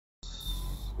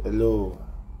Hello.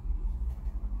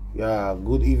 Yeah,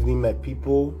 good evening, my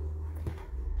people.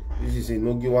 This is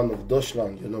Enogie, one of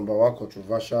Deutschland, your #1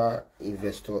 controversial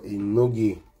investor in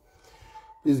Enogie.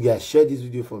 Please, guys, share this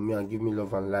video for me and give me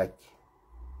love and like.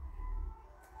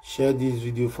 Share this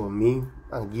video for me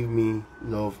and give me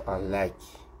love and like.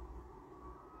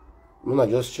 I'm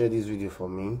gonna just share this video for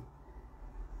me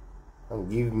and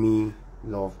give me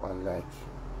love and like.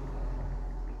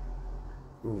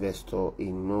 Investor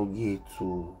in Enogie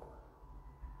to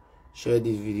share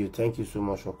this video. Thank you so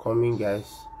much for coming, guys.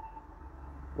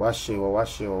 Wash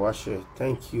it.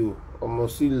 Thank you.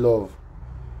 Almost see love.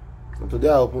 And today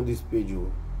I opened this page,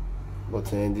 but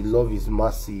the love is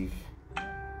massive.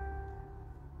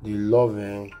 The love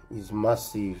is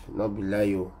massive. Not be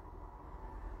lie.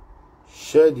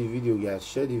 Share the video, guys.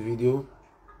 Share the video.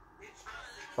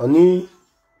 Honey.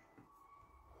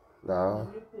 Nah.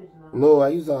 No, I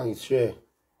use that on share.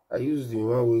 I use the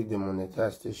one with the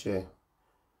monetize to share.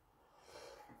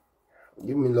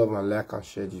 Give me love and like and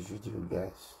share this video,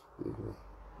 guys.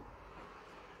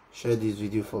 Share this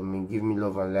video for me. Give me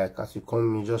love and like. As you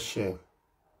come in, just share.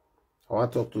 I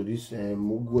want to talk to this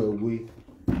Mugwe.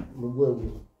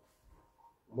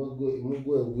 Now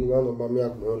no mommy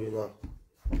acknowledge now.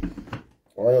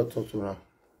 I want to talk to her.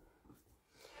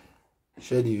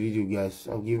 Share the video, guys,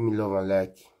 and give me love and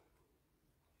like.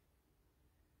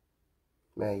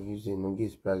 May I use the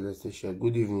Enogie's priceless to share.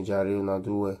 Good evening, Jare. Now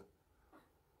do well.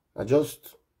 I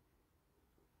just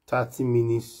 30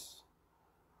 minutes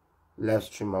live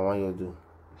stream I want you to do.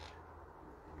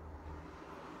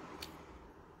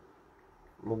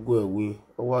 Mogwe we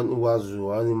one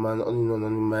wazu any man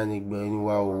igbe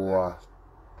anywhere wa.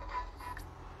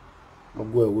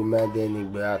 Mogwe we man dey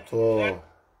igbe at all.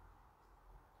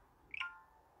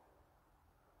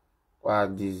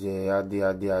 What is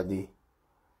ade.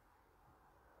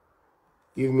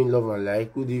 Give me love and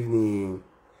like. Good evening.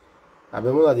 I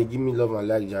remember they give me love and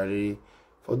like, Jare.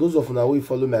 For those of you now who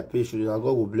follow my page, God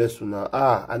will bless you now.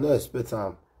 I don't expect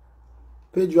them.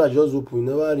 Page I just open,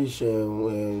 never reach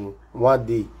 1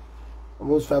 day.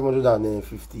 Almost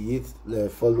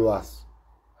 558 followers.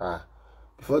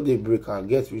 Before they break, I'll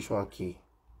get which 1K.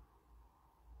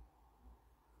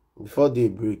 Before they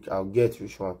break, I'll get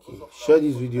which 1K. Share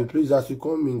this video, please. As you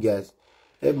come in, guys,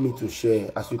 help me to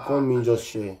share. As you come in, just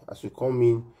share. As you come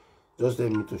in, just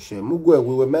help me to share. Mugwe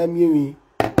we my me.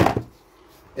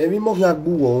 Every mo ya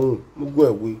gbu wo mugwe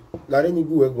we. La re ni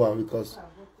gbu we go because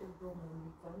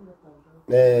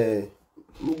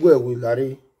mugwe we la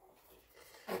re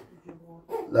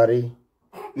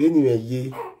we ni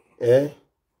ye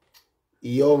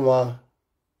iyo ma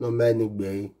no man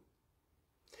gbe.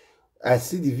 I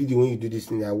see the video when you do this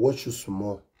thing. I watch you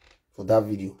small for that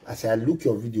video. I say I look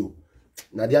your video.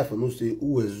 Na dia for no say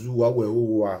who ezu wa we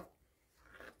wa.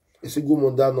 Ese go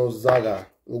monda no zaga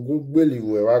ogun gbeli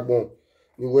we wagbon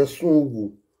ni we sun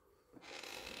ogu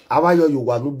awayo yo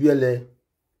wa no biele.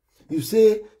 You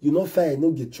say you not fair,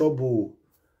 no get trouble.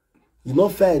 You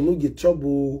not fair, no get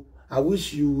trouble. I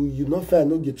wish you not fair,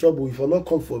 no get trouble if you not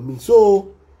come for me.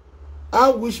 So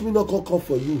I wish me not come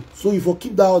for you. So if you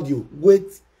keep that audio,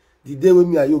 wait the day when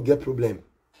me and you get problem.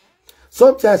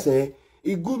 Sometimes it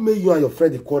good make you and your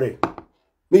friend the quarrel.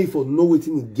 Make you for know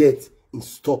wetin he get in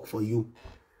stock for you.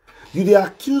 You they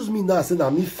accuse me now saying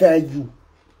that me fair you.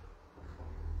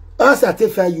 As I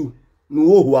take fair you,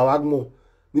 no who are agmo.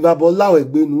 Nivabola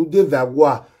wegbe no de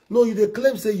vagwa. No, you they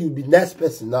claim say you be nice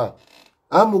person now.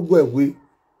 I'm go away.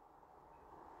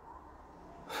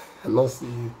 I not see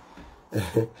you.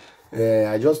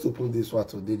 I just opened this one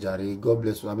today, Jare. God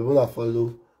bless you. I be wanna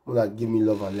follow, wanna give me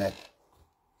love and like.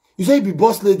 You say you be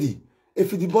boss lady.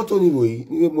 If you the bottom anyway,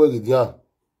 you more get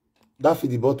that for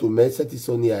the bottom, man, set it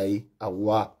on the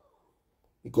awa.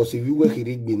 Because if you work it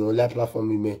on on that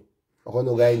platform, I'm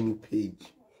gonna write a new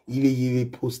page. You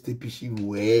post a picture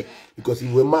where because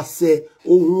if we must say,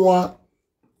 oh, one,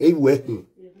 working.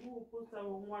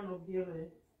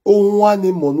 Oh, one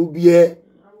name monubie.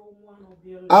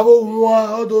 I will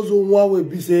want all those who will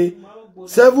be say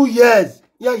 7 years.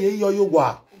 Yeah, you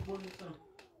wa.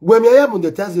 When I am on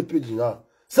the Thursday page now,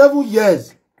 7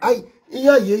 years.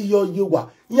 You wa.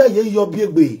 Yeah, your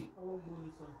big.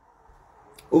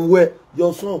 Where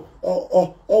your son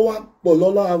one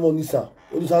polola amonisa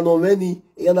onisa no many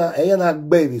yana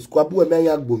baby squabu e men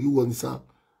ya gbo you onisa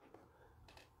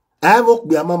I mo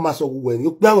pe amama so wo ni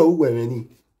o pe awe wo ni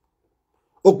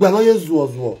o pe na yezu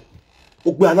ozo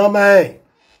o pe na ma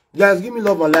guys give me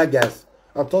love and like, guys,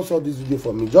 and touch all this video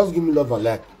for me. Just give me love and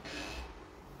like.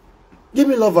 Give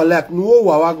me love and like. No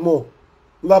wa wagmo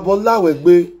Nivabola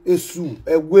wegbe esu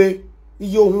egwe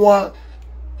iyo nwa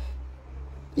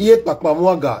Iye papa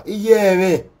mwaga. Iye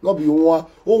me. Not be one.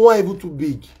 Oh, one even too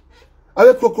big.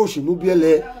 Avec cockroach, no be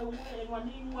ele.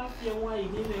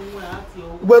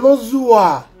 We're not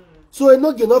zua. So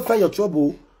Enogie not find your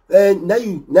trouble. And now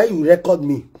you record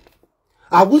me.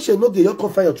 I wish Enogie you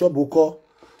can't find your trouble, call.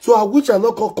 So I wish I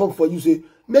not come for you. Say,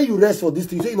 may you rest for this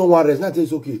thing. You say you don't want rest. Now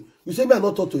it's okay. You say me I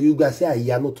not talk to you. Guys say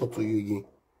I not talk to you again.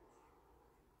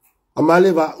 I'm a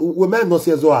lever. We may not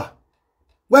say zoa.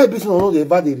 Why be so no dey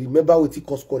ever dey remember what it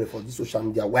cost for this social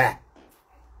media? Why?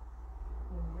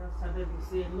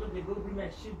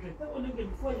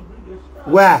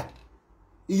 Where?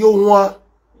 You want?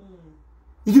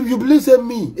 You believe say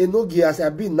me, Enogie as I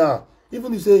be now.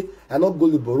 Even if you say I not go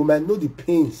labor room, I know the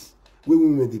pains when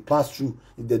women they pass through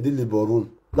in the labor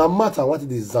room. No matter what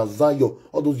it is, zanzan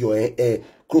all those your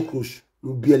cockroach,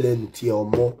 no BLN, no tear or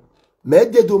more. Me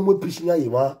they don't more preaching you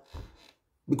want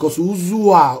because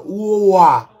uzua,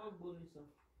 uwa.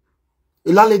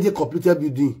 Ilale de completed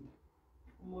building.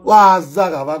 Wa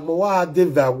zaga vagmo wa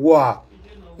Disguagua.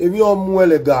 Evi on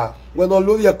muelega. When on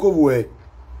love your cover.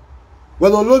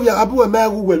 When on love your abu and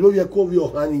man who love your cover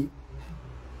your honey.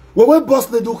 When we boss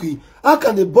lady, how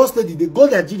can the boss lady they go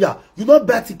Nigeria? You not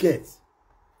buy tickets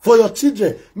for your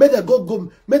children. Make them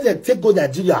go, make them take go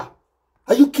Nigeria.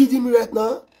 Are you kidding me right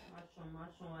now?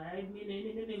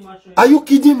 Are you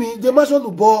kidding me? The mansion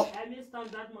to ball.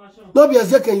 Not be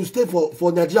as can you stay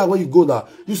for Nigeria when you go now.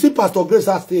 You see Pastor Grace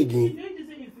has stay again.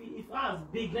 If ours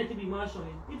big, let it be mansion.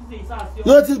 You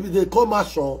know what they call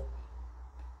mansion?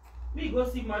 Me go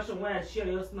see mansion where I share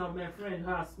your snap, my friend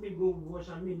house. Me go watch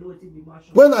and me know it be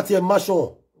mansion. When at your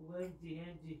mansion?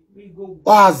 Me go.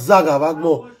 Ah, Zaga,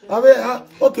 Wagmo. I mean,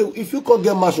 okay, if you can't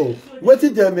get mansion, what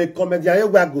did they make comedian?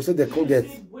 Everywhere go say they can't get.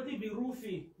 What did be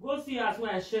roofy? Go see us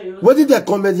where I share your. What did they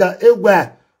comedian?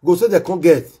 Everywhere go say they can't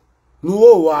get.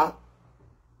 No,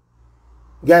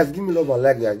 guys, give me love and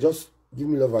like, guys. Just give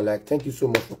me love and like. Thank you so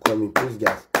much for coming, please,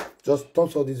 guys. Just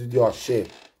thumbs up this video and share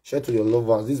to your loved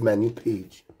ones. This is my new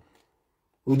page.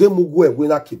 Ude mugwe we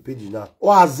na keep page now.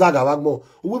 O azaga wagmo.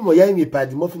 Uwe mo ya imi pa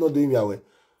di mo fi no do imi awe.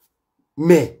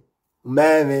 Me.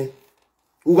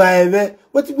 Uga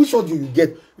which audio you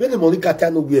get? When the money kata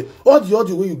no gbe. All the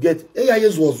audio wey you get,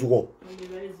 years was wo.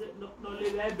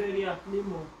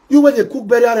 You when they cook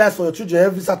burial rice for your children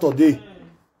every Saturday.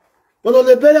 When on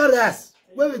the burial rice,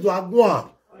 where we do agwa.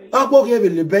 Agwa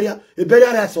give the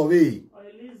burial rice away.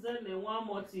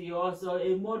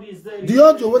 The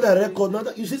audio when I record now,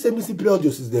 you see say me play audio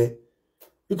is there.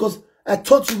 Because I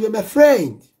thought you were my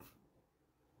friend.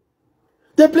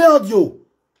 They play audio.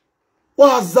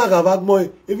 What zaga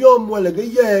vagmo? If you're more like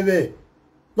yeah,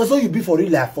 that's how you be for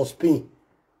real life for Spain.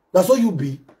 That's how you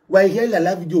be. When you hear like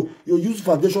live video, you use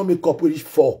foundation makeup with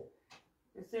 4.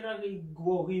 I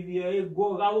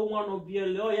don't want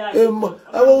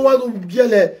to be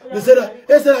there. They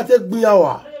said I take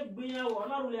Biawa.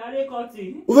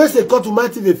 Vous voyez, c'est quand tu m'as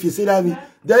dit que c'est la vie.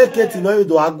 D'ailleurs, quand tu n'as eu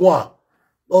de agua,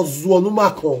 on joue nous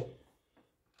marquons.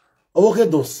 On va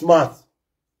dans smart.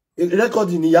 Et le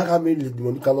record il y a quand même les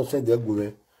démons qui ont fait des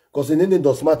gouverneurs. Quand c'est né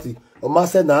dans smart, on m'a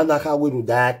fait na na ka we nous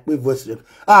d'ac, we voice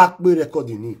ah, we record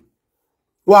ni.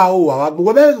 Waouh, waouh,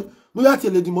 nous y a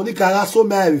les démons qui a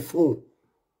sommeil fond.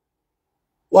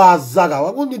 Waouh,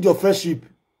 zaga, who need your friendship?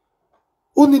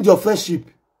 Who need your friendship?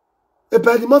 A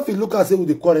parliament if you look and say with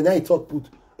the call and now he talk put.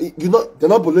 You know they're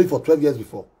not below for 12 years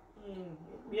before.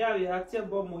 Yeah, we are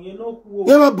you know who.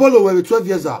 Never below where 12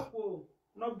 years are.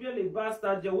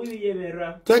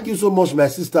 Thank you so much, my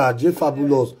sister, J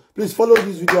Fabulous. Please follow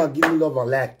this video and give me love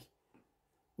and like.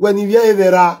 When you hear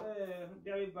Evera,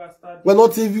 when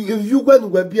not if you when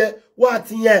we be what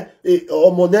here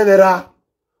omo nevera,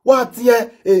 what here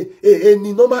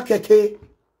ni normal keke.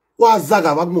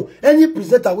 Any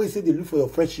presenter will say they look for your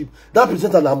friendship. That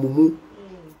presenter na mumu.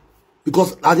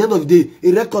 Because at the end of the day,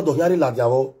 a record of Yari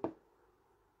Ladiavo.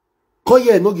 Call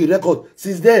here Enogie record.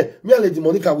 Since then, me and Lady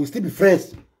Monica will still be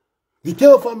friends. The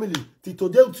Teo family, till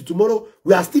today to tomorrow,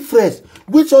 we are still friends.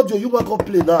 Which audio you want to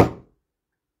play now?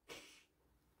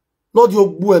 Not your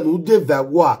boy, no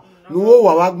Disguagua, no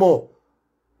Wagmo.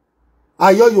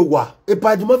 Ayo yowa. E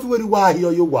pa di mo fi weri wa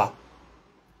ayo yowa.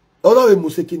 Ona we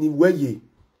museki ni weye.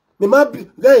 Me ma bi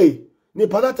hey ni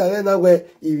panata re na we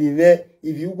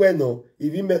if you we no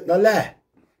if you me na la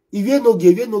if you no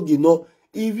give no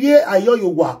if you ayo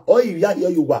yowa or if you ayo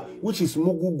yowa which is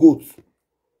mugu goat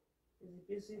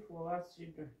for us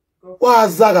children wa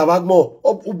zaga bagmo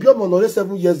obi omo no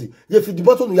 7 years ye fi the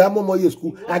bottom ya mo ye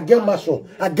school I get mashon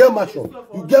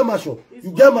you get mashon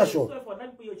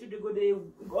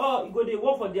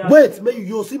wait may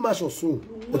you see mashon soon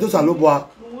but those are loboa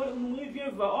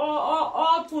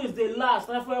all twins they last.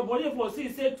 And for your body for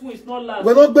say twins not last.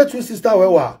 We not be twin sister where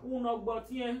wa. Who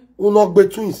not be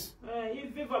twins.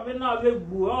 If I be now we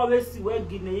boo, always see where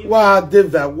Guinea. Wa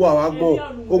David wa go.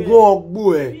 Ogun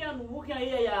ogbu eh.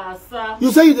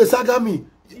 You say you dey saga me.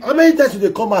 How many times you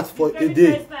dey come out for a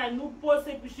day?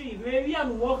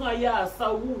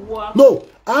 No,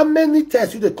 how many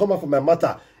times you dey come out for my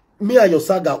matter? Me and your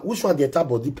saga, which one the entire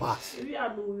body pass?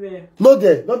 No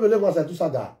there, not be once I do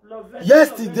saga.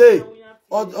 Yesterday,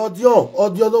 audio,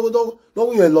 no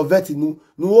we love it no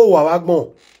o wa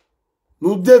gbon.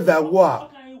 No Disguagua.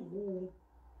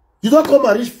 You don't come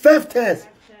and reach 5 times.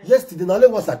 Yesterday, now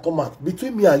once I come out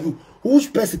between me and you,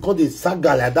 which person called the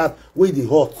saga like that where they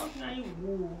hot?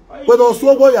 When I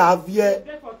saw what you have here,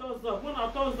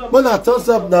 when I turns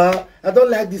up now, I don't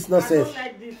like this nonsense.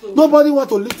 Nobody want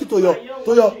to listen to your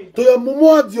mumu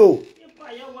audio.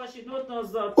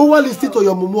 Who want to listen to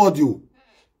your mumu audio?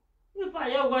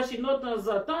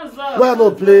 Why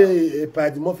not play a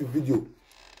Paddy Murphy video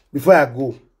before I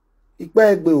go?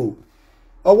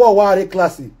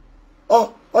 Classy.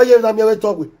 Oh, yeah, I'm here to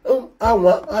talk with. I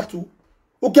want to.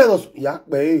 Who cares? Yeah,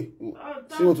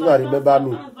 see what you remember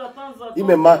me.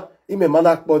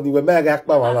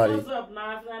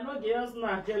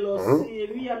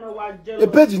 The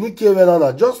page in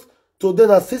Enogie just today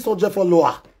na 600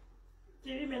 followers.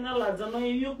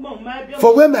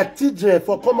 For when my children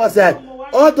for come outside,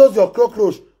 all those your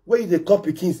cockroach where you the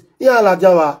copy kings. Yeah, la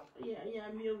jawa.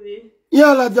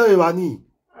 Yeah, la jawa ni.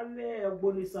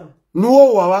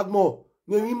 No wa wagmo.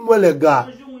 Me mwelega.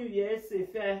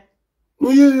 No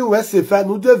you we se fa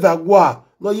no Disguagua.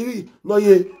 No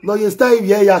you stay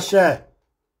here ya share.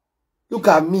 Look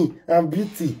at me, I'm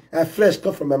beauty, I'm fresh,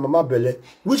 come from my mama belly.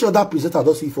 Which other presenter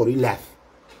does see for real life?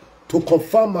 To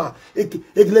confirm her, it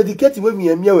dedicate with me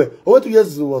and me. I want to hear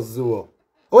Zuwa.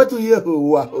 I want to hear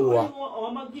Hua.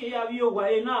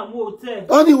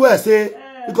 Anyway, say,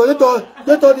 because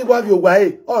they told you what you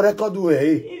way, or record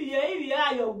way.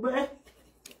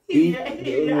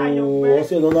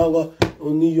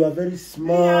 Only you are very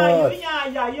smart.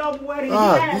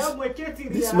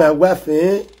 This is my wife,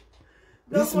 eh?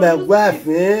 This is my wife,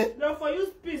 eh?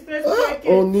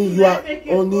 Only you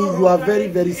are very,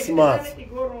 very smart.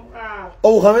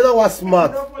 Oh, Hamena was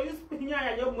smart.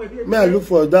 May I look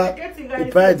for that?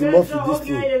 If I had enough for this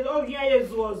thing.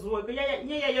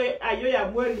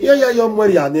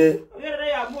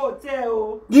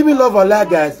 Give me love and like,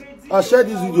 guys. I'll share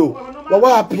this video. But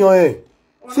what happened here?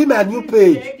 See my new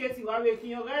page.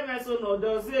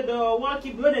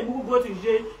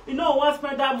 You know, one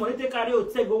spend that money to carry or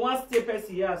take, but one stay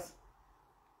person, yes.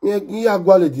 Yeah,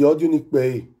 go the audio nick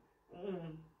pay.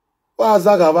 What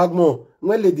Zaga Wagmo?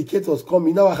 When the educators come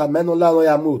in, now I have men on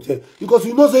land because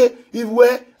you know, say, if we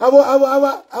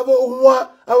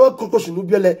our concussion will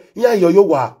be like, yeah,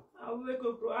 yo.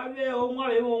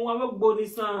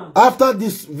 After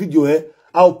this video,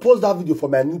 I'll post that video for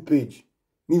my new page.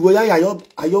 They never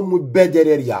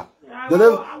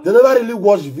really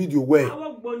watch the video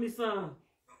well.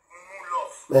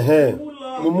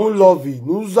 Mumu lovey,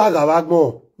 no Zaga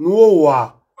Wagmo, no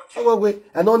wa.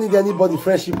 I don't need anybody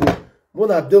friendship. Who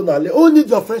need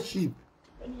your friendship?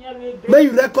 May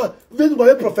you record. Even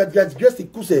when Prophet gets grace,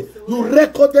 you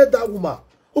recorded that woman.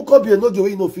 Who could be Enogie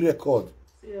way no free record?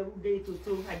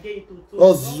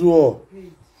 Ozuo.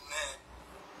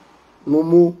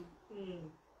 Mumu.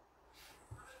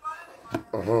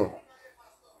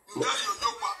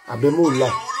 Abemu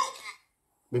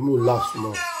laugh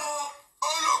small.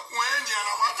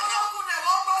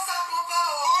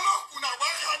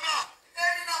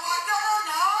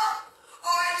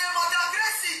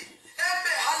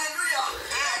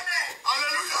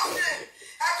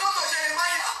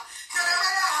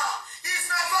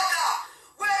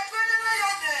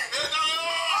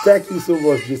 Thank you so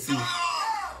much, JC.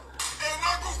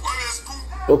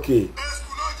 Okay.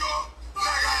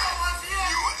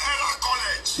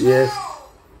 Yes.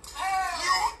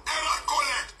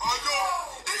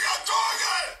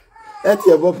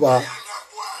 Eti Papa.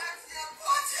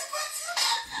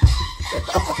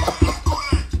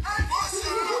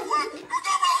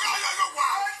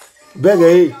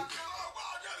 Bege.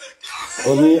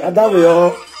 Oni Adamu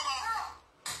yo.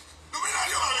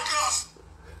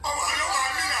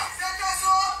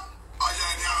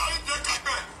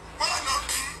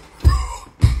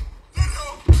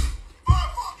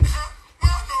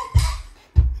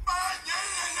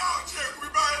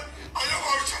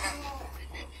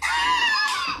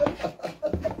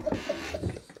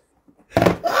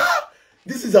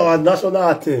 This is our national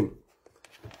anthem.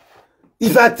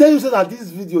 If I tell you so that this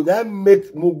video that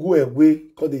make Mogo away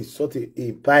because they sort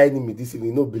a pie enemy this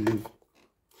evening, no believe.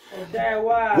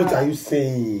 What are you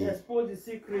saying? Expose the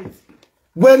secret.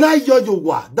 When I hear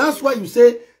you, that's why you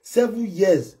say 7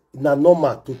 years na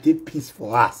normal to take peace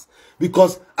for us.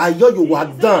 Because I hear you were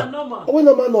done. Oh,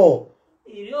 no, no.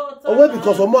 Oh,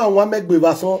 because someone want make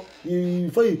before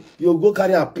you go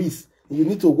carry a peace. You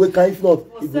need to wake up. If not,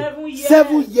 7 years.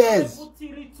 7 years.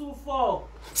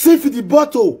 See if the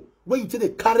bottle when you take the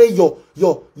carry your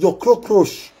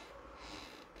cockroach,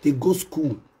 they go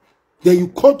school. Then you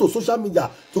come to social media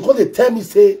to come they tell me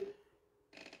say,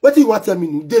 what do you want to tell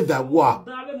me? They that war.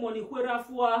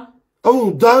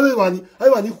 Oh, damn money. I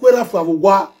want you to for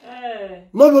war.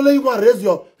 Not only you want to raise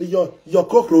your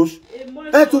cockroach.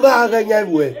 Eh, to go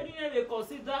everywhere.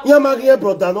 You marry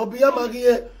brother, no be you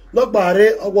marry. Not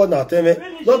barre or one at me.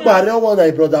 Not barre or one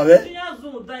I brother.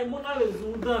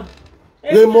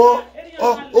 The more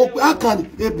I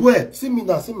can a boy see me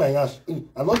now, see my ass.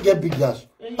 I not get big ass.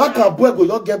 I can boy go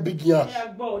not get big ass.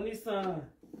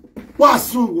 What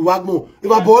soon wagmo?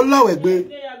 If I ball now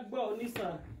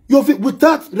you fit with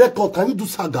that record, can you do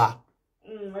saga?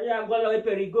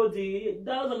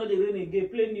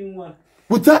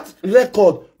 With that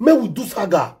record, may we do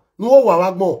saga. No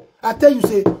wagmo. I tell you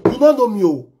say, you don't know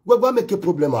me. What make a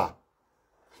problem?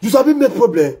 You sabi make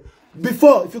problem.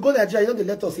 Before, if you go to Nigeria, you don't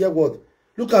let us hear what.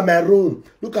 Look at my room.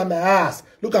 Look at my ass.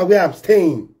 Look at where I'm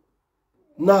staying.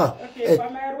 Now, okay, if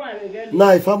I'm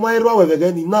around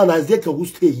again, now Nazieke who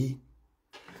stay here.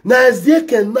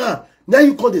 Nazieke now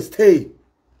you can't stay.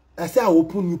 I say I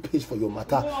open new page for your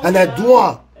matter, and I do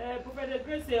it. Prophet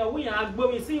Grace say we are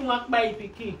going. See one by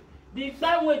pikin. The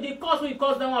time when they cause we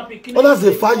cause them one pikin. Oh, that's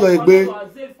the fire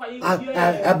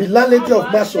I be landlady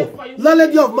of mansion.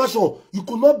 Landlady of mansion. You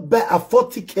could not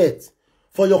afford ticket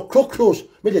for your cockroach.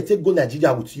 May they take go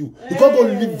Nigeria with you. You can't go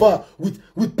live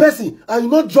with person and you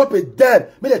not drop a dime.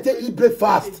 May they take eat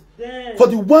breakfast for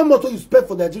the 1 month you spend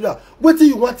for Nigeria. What do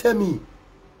you want to tell me?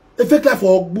 If it's like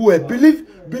for Ogbu,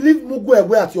 believe Mugu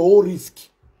away at your own risk.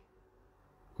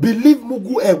 Believe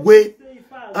Mugu away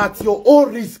at your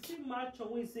own risk.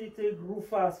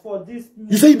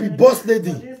 You say you be boss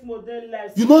lady.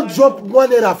 You not drop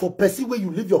 1 era for person where you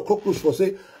leave your cockroach for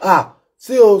say,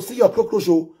 see your cockroach,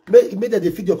 make that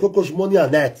they feed your cockroach money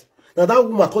and night. Now that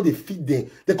woman call they feed them.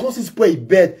 They can't spray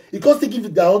bed. Because they give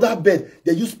it the other bed,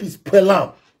 they use piece per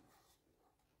lamb.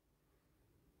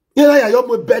 You know, you're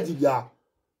my bed, yeah.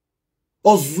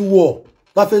 Ozuo.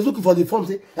 Now if looking for the form,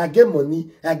 say, I get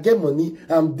money,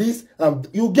 I'm this,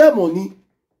 you get money.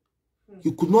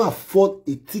 You could not afford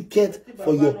a ticket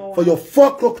for your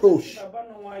 4 cockroach.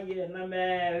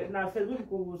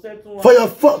 For your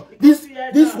 4,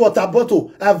 this water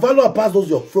bottle, I value pass those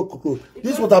your 4 cockroach.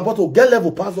 This water bottle, get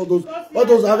level pass all those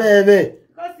because you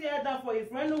had that for a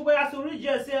friend who has to reach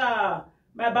say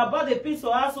my baba the piece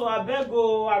or also I beg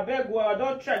I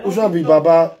don't try. Who's gonna be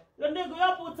baba?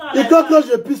 The cockroach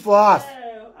a piece for us.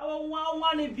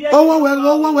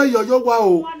 Oh, where your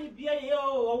wow.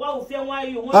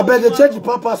 I bet they change the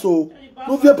purpose, so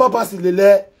move your purpose in the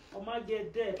leg.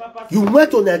 You went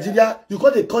to Nigeria, you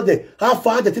got the call them. How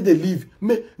far they live?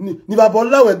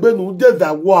 Nibabola we be no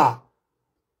Disguagua.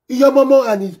 Your mama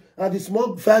and the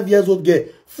small 5 years old girl,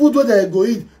 food where they go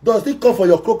eat, does it come for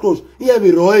your cockroach? Here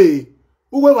we roy.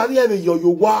 Who were here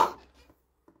your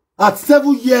at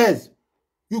 7 years,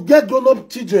 you get grown up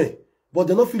children, but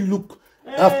they don't feel look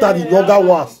after the younger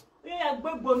ones.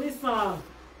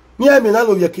 Yeah, me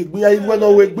now you keep me. You went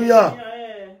away, me yeah,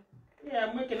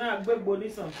 making a big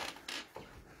bonison.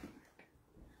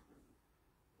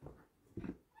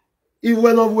 You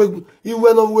went away,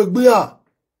 me.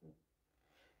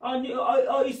 And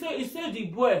he said the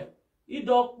boy. He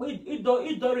don't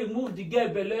remove the girl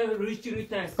belly reach 3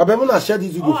 times. I better not share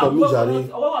this video for me, Jare.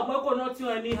 Oh, I'm not you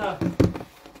anyhow.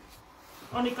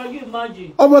 And can you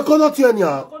imagine? I'm not you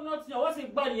anyhow. What's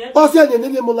it bad yet? Oh, see, I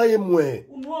need money more.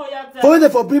 For when they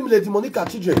for bring the Monica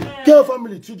children, care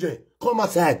family children, come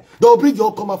outside. They'll bring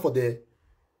your come out for there.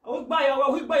 We buy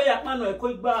a man or a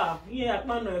quick bar. Yeah,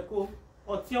 man or a co.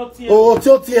 Oh, Tiotie.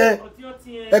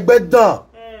 Egbedan.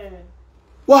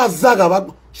 What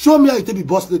Zaga? Show me how you take be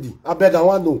boss lady. I beg, I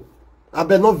want to know. I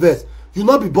beg not verse. You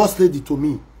not be boss lady to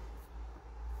me.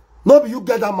 Not be you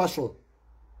get that mansion.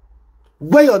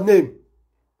 Where your name?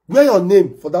 Where your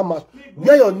name for that match?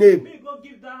 Where your name? Me go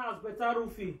give that house better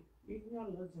roofing.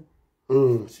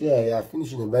 See, I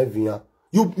finish in the buy vineyard.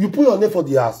 You put your name for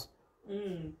the house.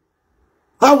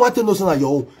 I want to know something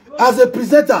your own. As a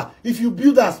presenter, if you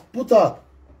build us, put her.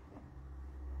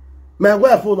 My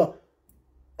wife phone.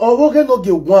 Oh, okay, no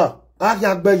get one. I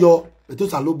can't bear your. It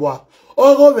is a low boy.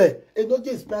 Oh, Enogie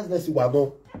is priceless.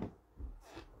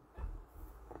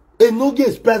 Enogie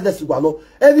is priceless.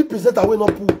 Any presenter will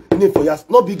not put name for years.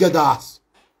 Not big get ass.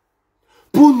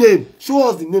 Put name. Show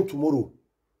us the name tomorrow.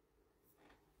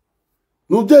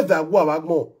 No Disguagua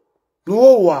Wagmo.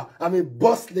 No, I'm a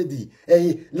boss lady,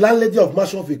 a landlady of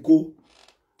Mansion of Eko.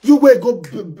 You will go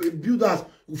build us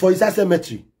for his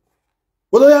cemetery.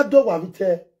 What do you do with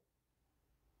it?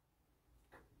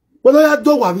 What do you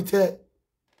do with it?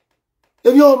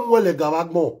 If you're more like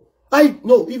Wagmo, I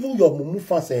know even your mumu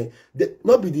fans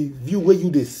not be the view where you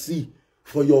they see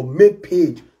for your main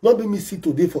page. Not be me see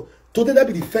today for today. That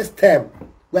be the first time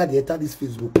where they enter this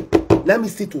Facebook. Let me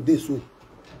see today so.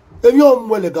 If you're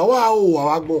more like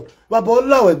Wagmo, but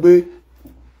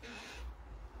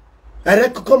I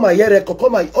record come my record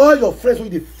come my all your friends who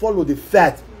they follow the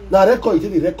fact. Now record it,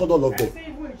 the record all of them.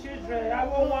 I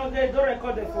won't want they don't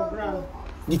record it for ground.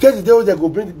 The case is they go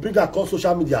bring across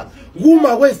social media.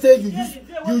 Woman when say you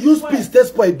use peace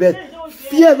test for a bed.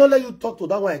 Fear not let you talk to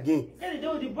that one again.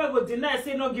 The boy go deny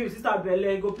say no give sister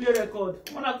Belle go play record.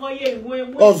 Wanna call you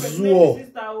when sister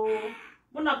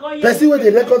person where they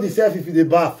record themselves if they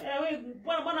bath.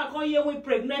 Wanna call you when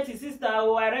pregnant sister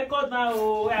I record now.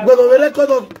 But on the record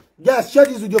of guys, share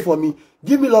this video for me.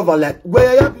 Give me love and like. Where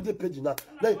I have the page now.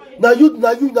 Now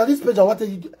this page I wanted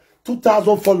you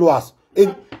 2,000 followers.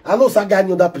 And I know some guy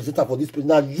that presenter for this page.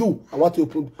 Now you, I want to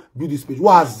build this page.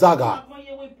 What Zaga?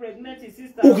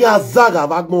 Who get Zaga?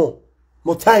 Wagmo.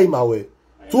 More time away.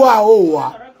 2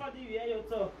 hours.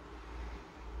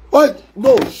 Oh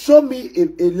no! Show me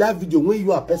a live video when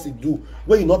you are person do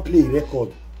when you not play a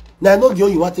record. Now I know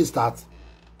you want to start.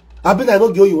 I bet I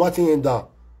know you want to end down.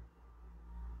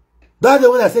 That's the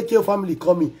when I say kill family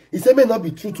coming. He said may not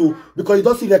be true too because you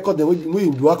don't see record them when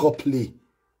you work or play.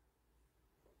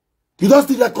 You don't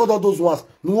still record all those ones.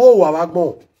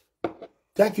 No,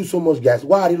 thank you so much, guys.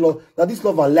 Why are you love? Now this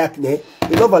love and like ne?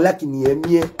 The love and like in me.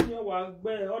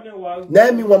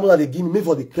 Now me one more they give me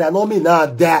for the clan. No me now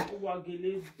that.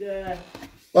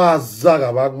 Ah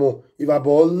Zaga Wagmo. If I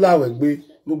ball la we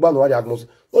no ban no Wagmo.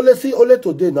 Only see only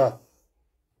today now.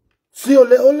 See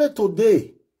only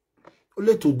today.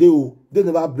 Only today oh they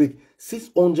never break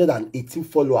 618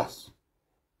 followers.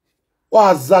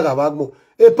 Wow Zaga Wagmo.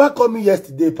 A pack called me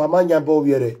yesterday, Pamanyambo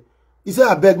Viere. He said,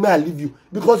 I beg me, I leave you.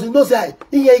 Because you know, say,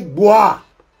 he ain't boah.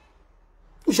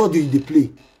 Which audio you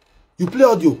play? You play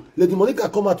audio. Lady Monica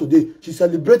come out today. She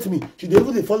celebrates me. She didn't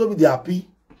even follow me, they happy.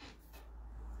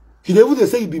 She didn't even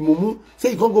say you be mumu.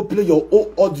 Say you can't go play your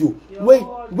own audio.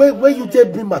 When you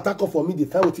take bring Matako for me, the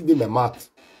time will take my mat.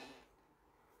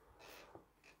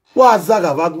 What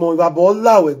Zaga Wagmo? If I ball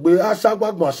loud, but I shall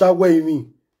Wagmo, I shall weigh me.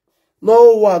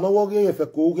 No one, no working if a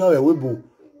cool webo.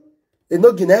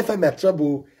 Enogie na FM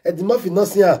trouble. And the muffin not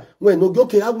see when no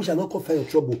okay, I wish I not confess your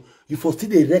trouble. You for still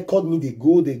they record me, they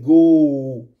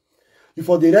go. You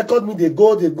for they record me, they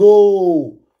go.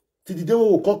 Till the day we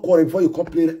will call quarrel before you come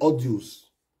play audios.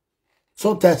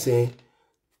 Sometimes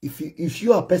if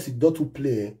you are a person not to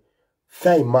play,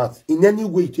 find math. In any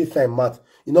way you take find math,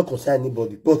 you not concern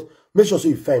anybody. But make sure so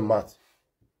you find math.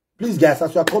 Please guys,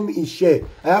 as you are coming in, share.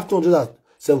 I have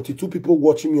 272 people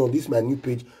watching me on this my new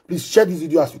page. Please share this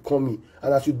video as you come in.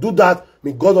 And as you do that,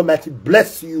 may God Almighty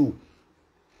bless you.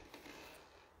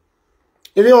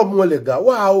 Wow.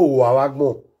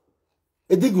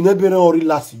 You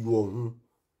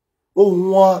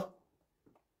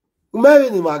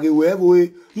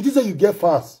did say you get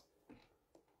fast.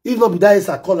 If not be that is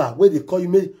a color where they call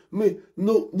you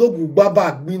no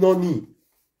baba be no need.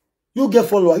 You get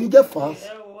follower, you get fast.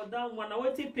 That one, I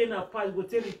want to pay a price, go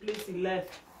take replace in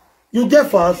life. You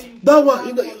get fast. That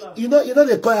one, you know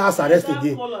they call house arrest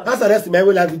again. House arrest in my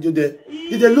way live video there.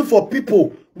 If they look for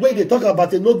people where they talk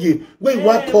about Enogie, where you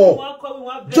want call,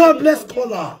 jobless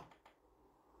caller.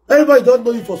 Everybody don't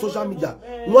know you for social media.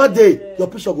 One day your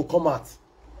picture will come out.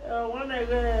 One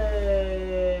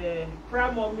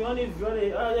prime of me only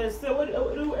say what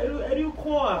do you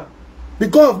call?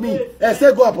 Because of me, I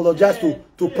said go apologize to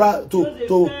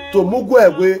Mugwe.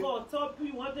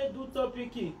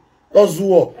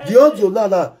 Ozuo. The audio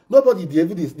now, nobody the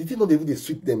evidence. The thing not even they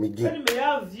sweep them again.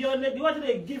 What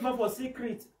they give her for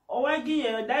secret? Or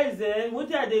that is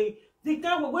what are they? The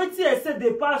kind wait till I said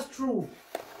they pass through.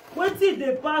 Wait till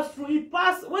they pass through. It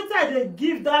pass. Wait till they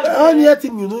give that. Only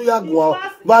thing you know you are going.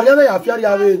 But you know you fear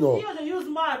you no.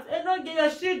 Smart and not get your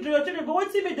shit children, but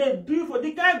what they do for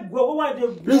the guy go what they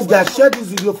please guys share this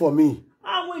video for me.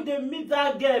 How will they meet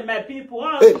that girl, my people?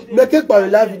 Hey, make it by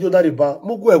live video that about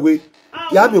Mugu away.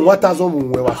 You have been 1,000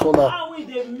 when we were so now. How will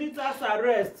they meet us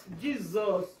arrest?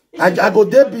 Jesus. I go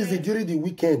there busy during the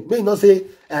weekend. May not say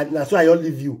that's why I all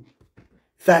leave you.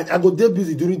 Fact, I go there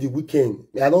busy during the weekend.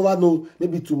 I never know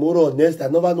maybe tomorrow or next. I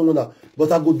never know now.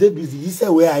 But I go there busy. He said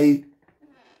where I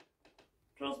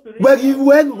trust spiritual.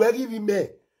 Where give him me?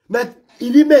 But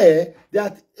if he me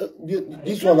that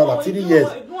this one about 3 years.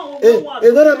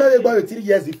 Another man about 3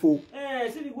 years before.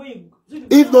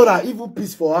 If not an evil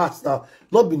peace for us now,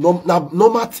 not be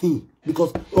normal thing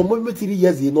because maybe 3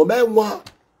 years no man one,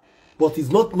 but it's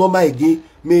not normal again.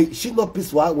 May she not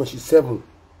peace for her when she's 7.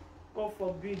 God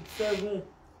forbid 7.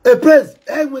 A praise,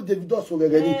 with the doors from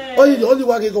already. Only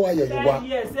one go why you 10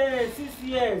 years, 6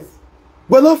 years.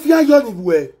 Well, no fear yon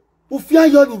anywhere. Who fear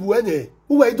yon anywhere?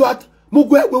 Who were that?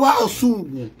 Mugwe, we were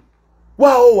soon.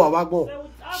 Wow,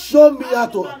 show me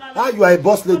how you are a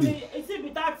boss lady.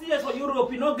 30 years for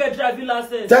Europe, you don't get driving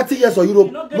license. 30 years for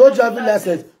Europe, no driving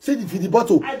license. See the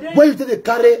bottle. When you take the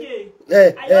carry,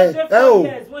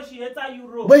 when she enter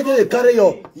Europe. When you take the carry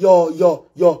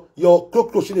your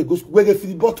cockroach in the ghost, where you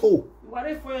feed the bottle.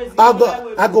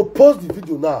 I go post the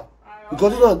video now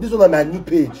because this one on my new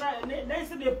page.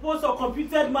 They post a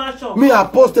computed mansion. Me, I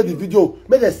posted the video.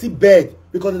 Make them see bed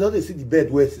because they don't see the bed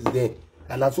where it's there,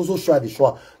 and I'm also sure the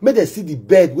show. Make them see the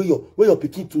bed where you're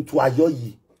picking to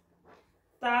ayoyi.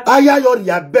 Ayayori,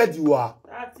 I bed you are.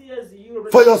 30 years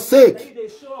Europe. For your sake. They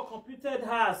show a computed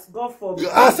house. God forbid.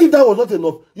 As if that was not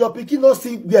enough. Your picking not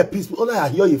see where peace. Only I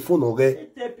hear your phone, okay?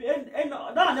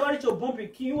 I never reach your bump.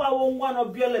 You are one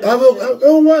of your. I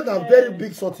want a very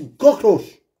big something.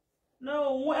 Cockroach.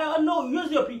 No,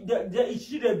 use your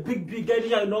the big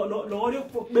idea. No,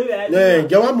 maybe. Yeah,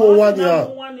 get one more one here.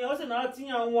 Also, nothing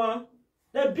one.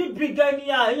 The big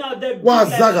idea, the big. What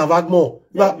Zaga Wagmo?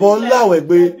 But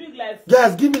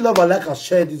guys, give me love and like and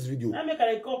share this video. I make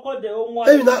a cocoa the own one.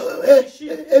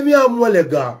 Every I'm well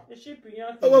lega.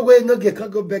 Oh, wait, no get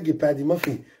can't go beg your paddy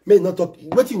muffin. May not talk.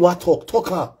 What you want talk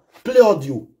her. Play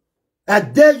audio. I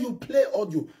dare you play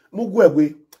audio.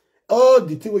 Mugwebe. All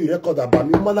the thing where you record about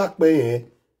me, manak me.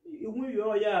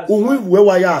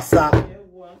 Where ya sa.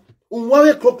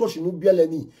 Unwawe cockroach no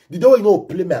bieleni. The day you know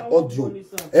play my audio.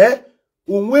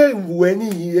 Unwe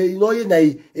ni no ye na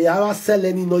ara sell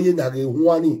any no ye na ge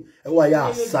huani. Ewa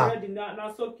ya sa.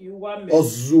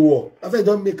 Ozuo. After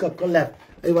don't make a collab.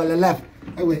 Ewa la laugh.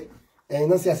 Ewe.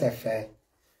 No say as a fair.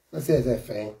 No say as a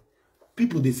fair.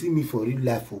 People they see me for real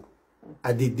life.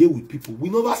 And they deal with people. We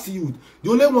never see you.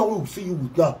 The only one we will see you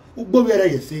with now. Who go where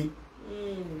you say?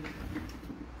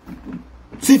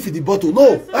 See for the bottle.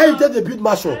 No, I you take the build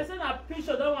marshal. I send a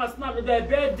picture. That one snap. The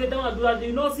birthday. That one do that.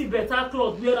 You not see better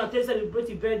clothes. We are not celebrate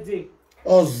the birthday.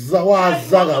 Oh,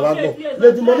 Zaga.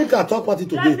 Lady Monica talk about it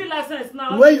today.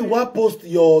 When you want post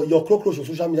your cockroach on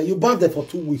social media, you ban them for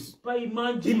 2 weeks. But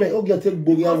imagine. You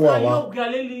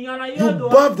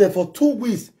ban them for 2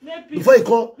 weeks before you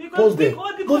come post them.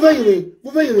 Go where you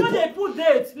they put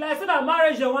date. Like I said, that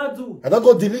marriage you want to. I don't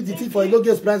go delete the thing for you. No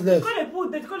get priceless. They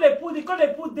put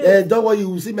date. Don't worry, you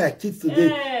will see my kids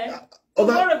today.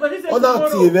 Other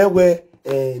thing where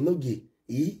Enogie.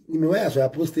 You mean why I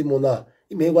should post him on now?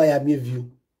 You may why have me view.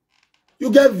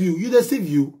 You get view, you deceive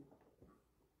you.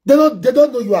 They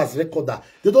don't know you as recorder.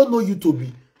 They don't know you to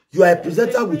be. You are a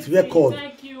presenter with record.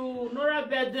 Thank you. Nora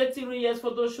birthday 3 years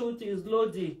photo shoot is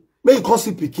loading. May you call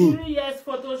see Peking. 3 years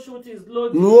photo shoot is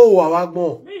loading. No,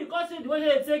 Wagmo. May you call see the way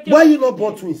they take. Why you not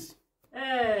born twins?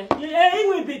 It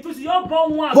will be twins. You're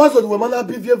born one. Because of the woman that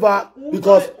be vieva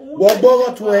because what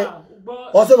born twin.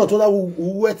 Also not one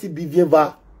who wet be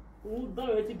vieva. Who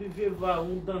don't wet be vieva?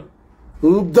 Who don't?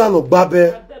 No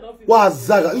babe. What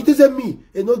Zaga? It isn't me.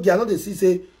 Enogie, I know they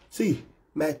see,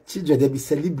 my children, they be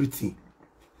celebrity.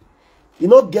 You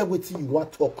not get what you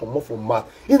want to come off from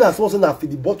mouth. In as much as for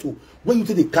the bottle, when you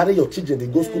say they carry your children, they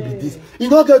go school be this. You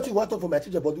not get what you want to for my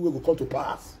children, but we will come to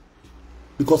pass.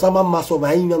 Because I'm a master of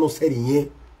my no saying here.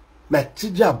 My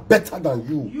children are better than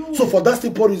you. So for that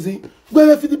simple reason, go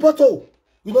away for the bottle.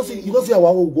 You don't see how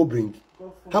I will go bring.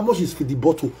 How much is for the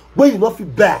bottle? When you not feel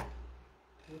bad.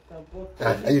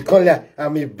 And you call her,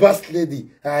 I'm a boss lady.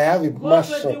 I have a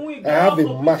mansion. I have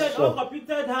a mansion.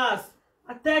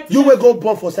 You will go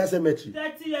born for cemetery.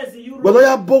 30 years in Europe. When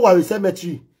I am born for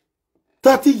cemetery.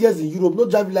 30 years in Europe, no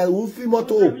driving license, no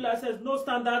driving license, no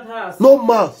standard house. No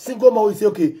man, single man will say,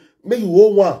 okay, make you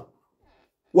own one.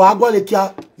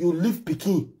 You live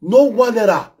Peking. No one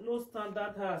era. No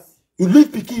standard house. You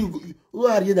live Peking. You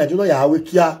are here. You know you are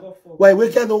wakia. Why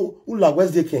wakia no? Ula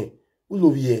West Deken.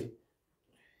 Ula here.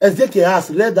 SDK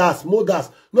has red ass, mode ass.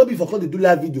 No be for come to do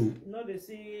live video. No, they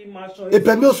see marshal. Et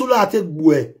permis au solo à tête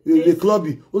boué. Le club,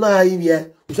 on a une hier.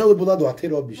 Vous savez, on a doit être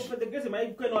rubbish. Prophet Grace, mais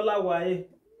il connaît la wa.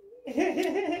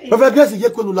 Prophet Grace,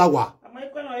 il connaît la wa.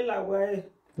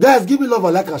 Guys, give me love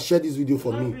and like and share this video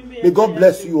for me. May God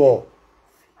bless you all.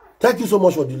 Thank you so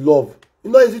much for the love.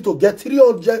 It's not easy to get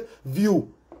 300 views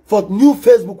for new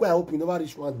Facebook where I hope you never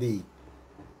reach one day.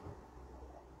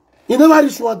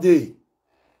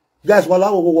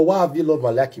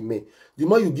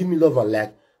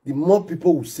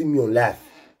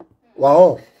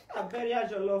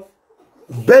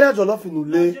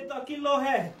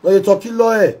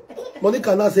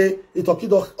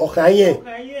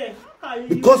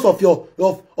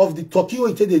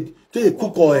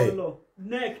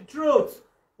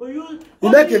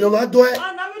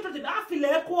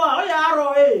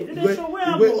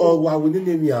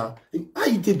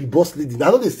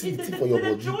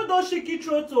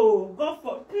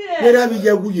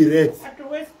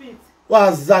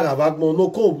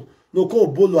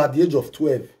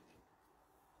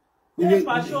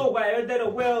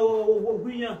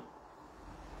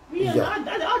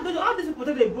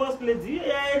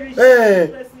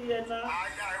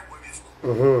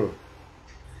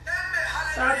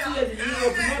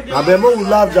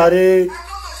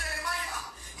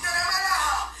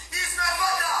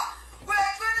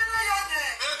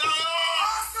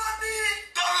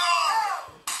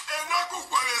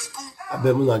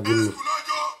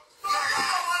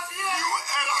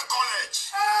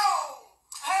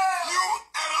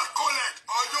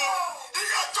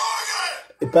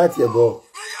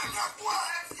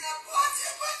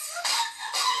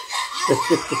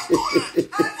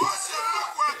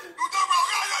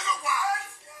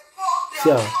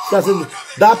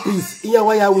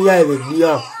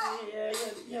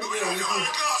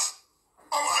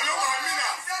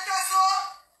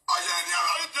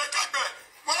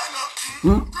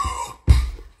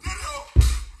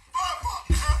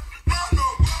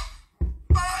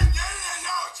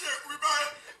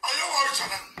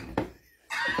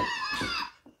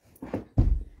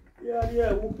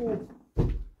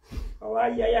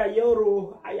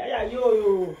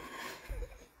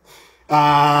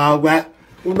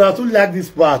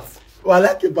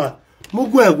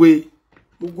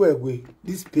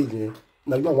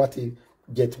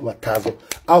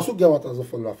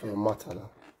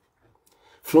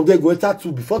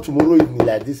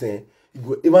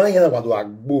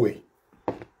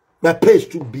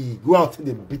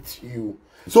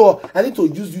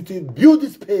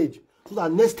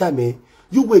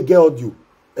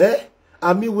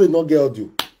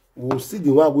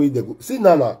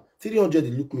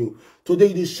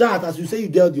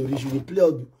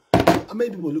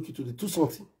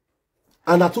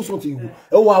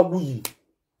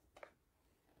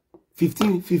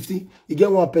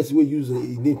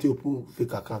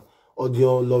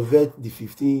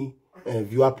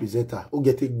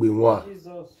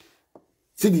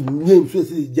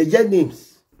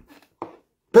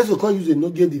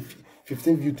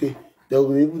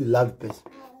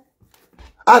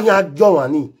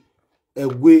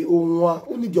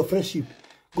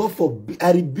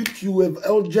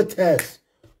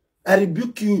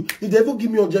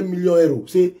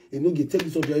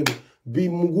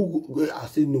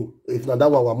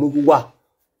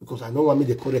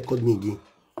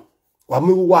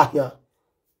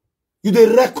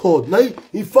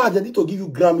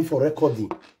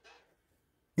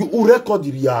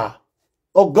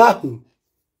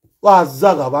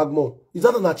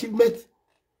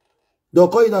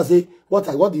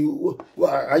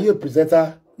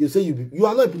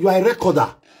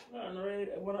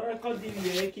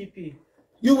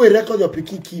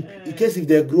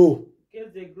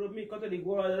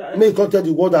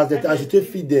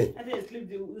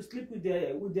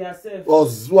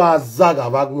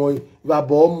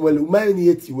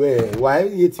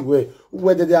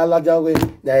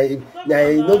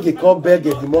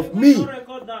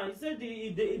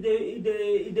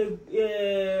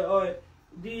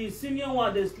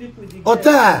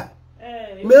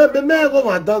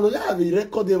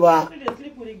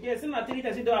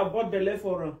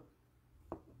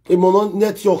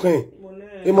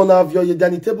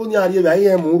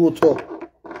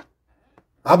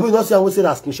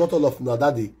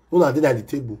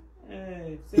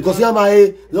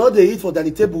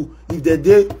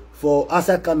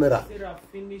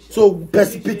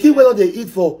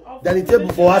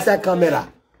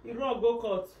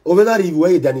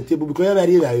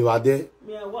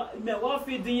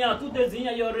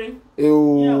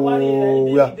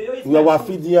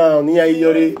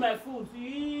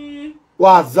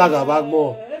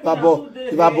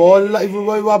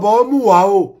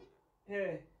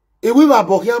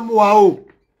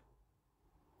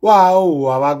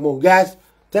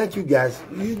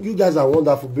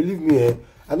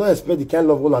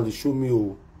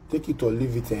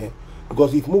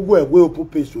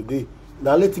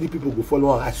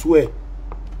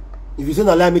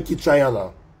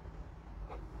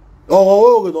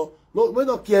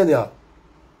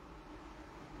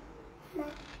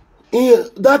 In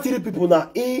that 3 people now,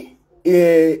 he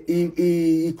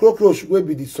cockroach will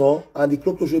be the son and the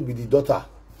cockroach will be the daughter.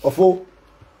 Of all.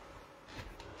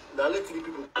 Now let 3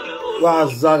 people. Wow,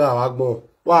 Zaga Wagmo.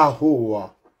 Wow,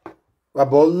 ho.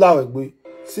 Wow,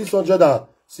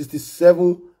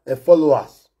 667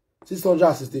 followers.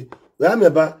 660. Where am I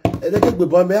about? And they take me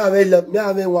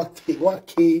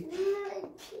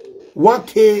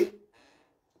 1K.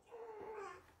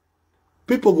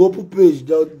 People go to page,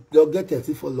 they'll get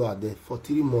 30 followers there for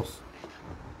 3 months.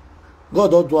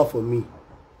 God don't do it for me.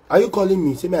 Are you calling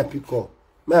me? Say me I pick up.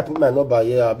 May I put my number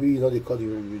here? I'll be, you know, they call the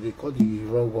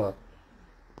wrong one.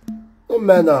 No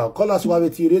man now. Call us while we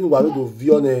do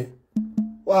Vione.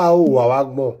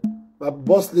 Wow, my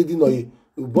boss lady no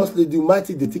boss lady might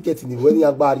take the ticket in the wedding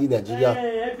in Nigeria.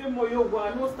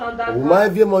 No standard. We might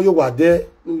be more yoga there.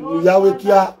 No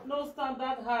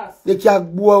standard house. They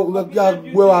can't go for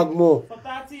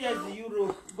 30 years in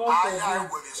Europe. God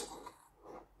forbid.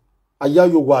 Aya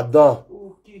yoga down.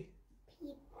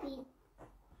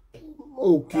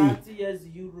 Okay. 30 years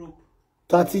in Europe.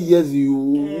 30 years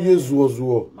years was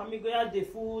war. Mommy go have the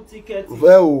full ticket.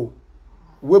 Well,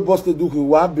 we boss lady do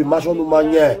wa be machine no man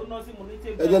here.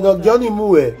 E dey no journey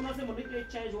mu e.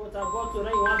 Change water bottle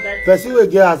then you want that. Person we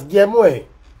get as get mu e.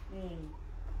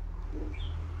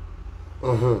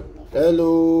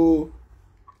 Hello.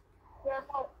 Yeah,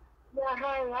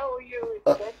 hi, how are you?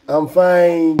 I'm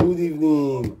fine. Good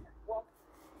evening.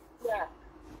 Yeah,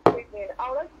 good evening. I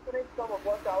would like to donate some of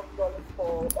 $1,000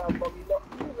 for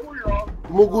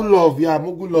Mugu love, yeah,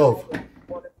 Mugu love.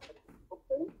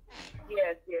 Okay?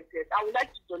 Yes. I would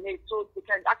like to donate so they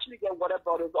can actually get water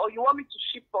bottles. Or you want me to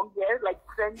ship from there, like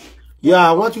send? Yeah,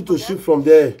 I want you to ship from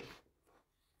there.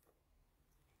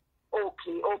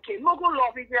 Okay. Mugu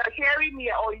love, if you're hearing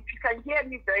me or if you can hear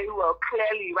me very well,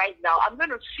 clearly right now, I'm going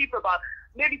to ship about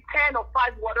maybe 10 or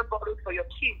 5 water bottles for your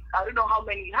kids. I don't know how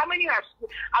many. How many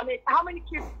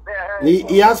kids?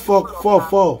 He has four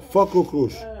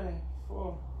cockroach.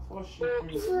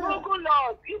 Mugu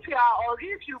love, if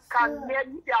you can hear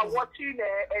me, you are watching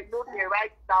Enogie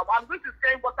right now. I'm going to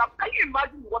send water. Can you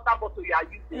imagine the water bottle you are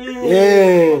using?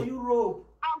 Yeah. Europe.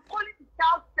 I'm calling the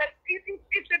child set.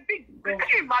 It's a big. Can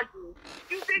you imagine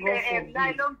using a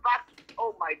nylon bag?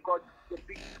 Oh my God, it's a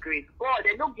big disgrace. God,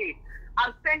 Enogie.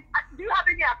 And send. Do you have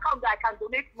any account that I can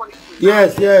donate money to?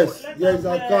 Yes,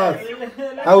 I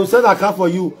can. I will send a card for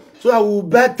you. So I will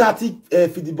buy 30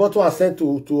 for the bottle and send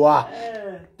to her.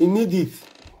 You need it.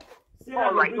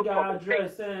 All right, no problem.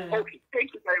 Okay,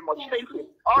 thank you very much. Thank you.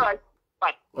 All right,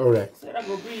 bye. All right.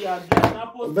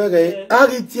 Very. How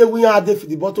did you we are there for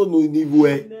the bottle no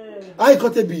anywhere? How you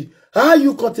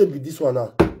cut be this one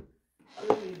now?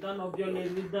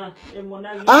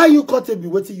 How you cut be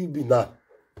waiting you be now?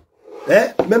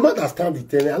 Remember understand the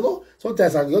thing. I know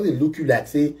sometimes I just look you like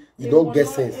say you don't get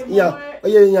sense. Yeah,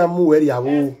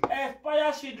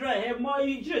 children,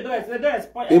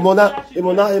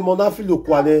 Emona feel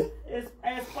kwale.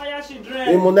 Expire children.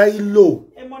 Emona low.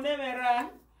 Emonera.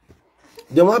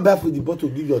 They want buy for the bottle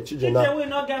to give your children now. They will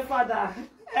not get father.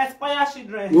 Expire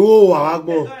children. No,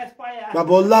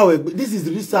 this is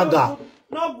the saga.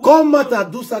 Come out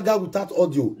and do saga without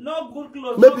audio. No good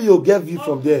clothes. Maybe you'll get view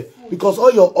from there because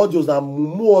all your audios are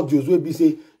mumu audios will be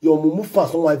say your mumu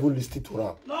fast don't even listen to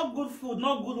them. No good food,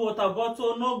 no good water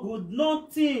bottle, no good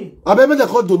nothing. I bet they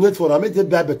can't donate for them. Make they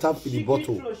buy better for the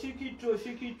bottle.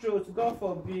 Shiki throat, God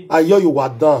forbid. I hear you were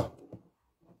done.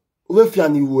 If you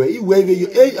anyway,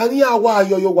 any hour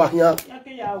you were here.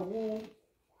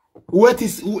 What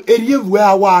is where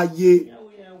are ye?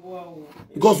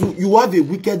 Because you have a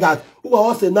wicked that who are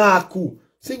also now cool.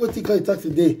 See what you can talk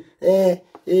today.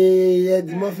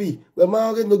 The Murphy. Well,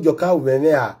 man, no your car when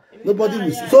there. Nobody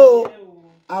will see. So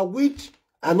I wish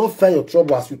I not find your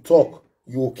trouble as you talk.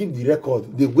 You will keep the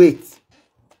record. They wait.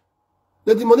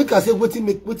 Let the money can say what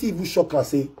even shock can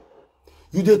say.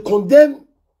 You they condemn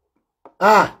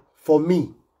for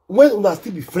me. When we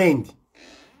still be friend.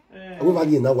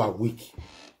 Everybody now are weak.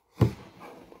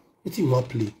 What do you want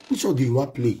play? Which one do you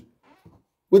want play?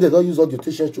 When they don't use all the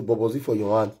attention to Bobozi for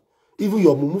your hand. Even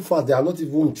your mumu fans, they are not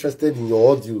even interested in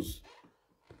your audios.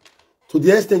 To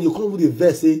the extent you come with a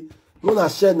verse, say, no na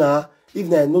share na, if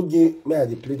na no game, may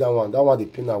I play that one they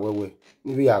pin na well.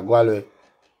 Maybe I go away.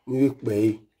 Maybe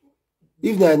pay.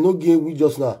 If na no game, we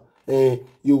just now,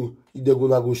 you they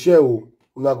gonna go share o,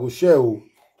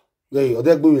 Yeah, or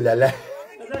they go with la.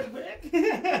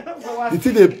 The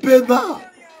thing they pay now.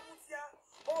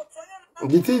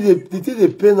 The thing they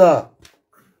pay now.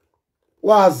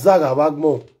 Wa zaga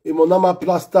bagmo imonama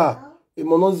plaster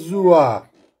imono zua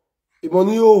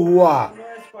imoni ohua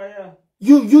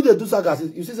you they do saga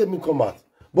you say me come out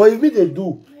But if me they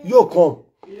do, you come.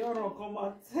 You don't come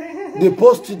out. They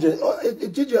post children. All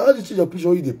the children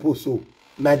picture you they post. So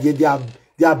my dear, they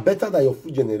are better than your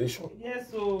full generation. Yes,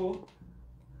 so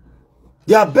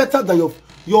they are better than your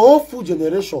own full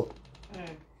generation.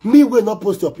 Me will not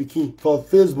post your pikin for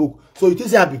Facebook. So you think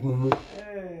say I big mumu.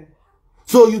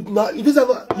 So you not you think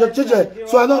your children.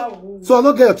 So I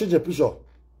not get your children picture.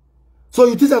 So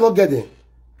you think I not get them.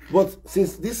 But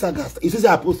since this saga, you say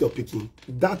I post your picking,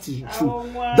 that is true.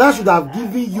 That should have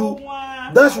given you.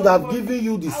 That should have given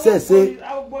you the sense. Say,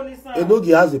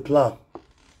 Enogie has a plan.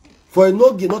 For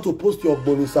Enogie not to post your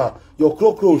bonisa, your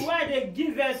cockroach. Why they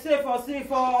give a say for secret?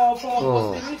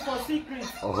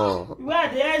 Why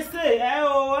they say,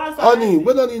 honey,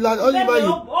 when only my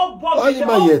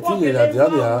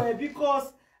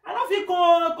because I don't think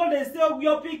call they say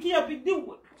your picking,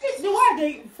 the way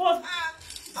they first.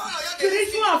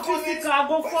 Spiritual and physical, I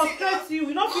go frustrate you.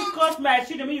 You don't feel cause my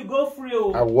children when you go free.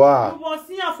 Wow. You must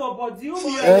see her for body.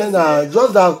 And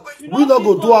just that we not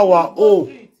go do our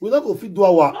own. We not go fit do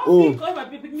our own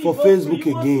for Facebook again.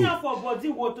 You must see her for body.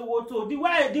 Woto. The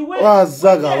way they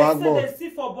see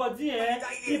for body,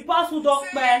 the pass would not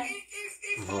pay.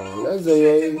 Let's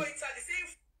say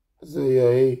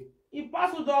He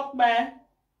pass would not pay.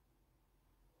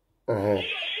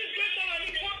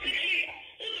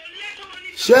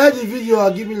 Share the video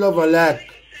and give me love and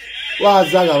like. Wow,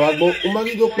 Zaga, Wagbo.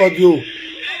 Umagi don't pod you.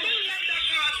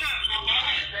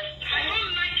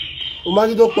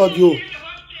 Umagi don't pod you.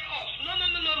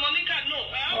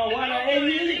 Oh, well, the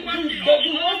one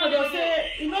that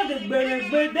say, you know,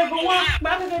 they go one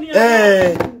back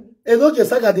again. Enogie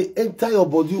saga they enter your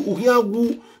body.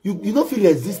 You don't feel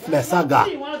resist my saga.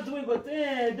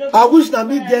 I wish that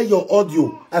me get your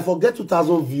audio. I forget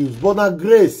 2,000 views, but na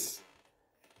grace.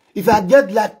 If I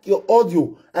get like your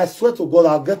audio, I swear to God,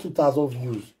 I'll get 2,000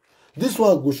 views. This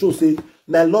one will show, say,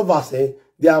 my lovers,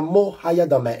 they are more higher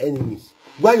than my enemies.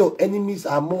 While your enemies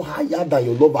are more higher than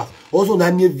your lovers. Also,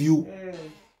 na me view.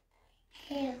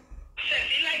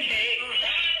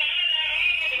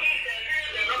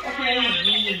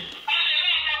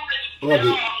 What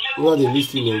are they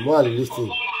listening? What are they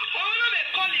listening?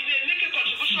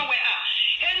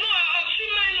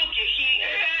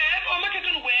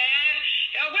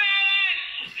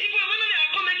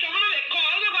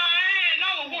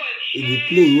 If you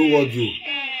play, you what do?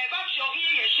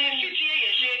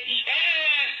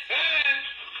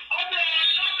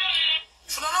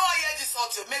 So now I hear this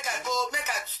audio, make I do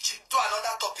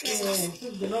another topic.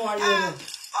 All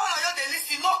of you they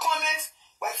listen, no comments.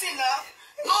 What's in now?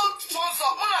 No thumbs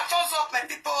up. When I thumbs up, my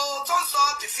people, thumbs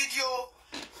up the video.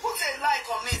 Put a like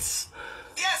on it.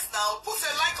 Yes, now put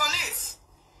a like on it.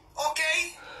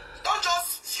 Okay? Don't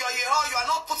just you are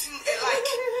not putting a like.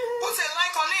 Put a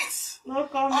like on it. No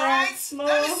comments. Alright? No.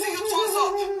 Let me see you thumbs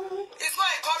up. It's not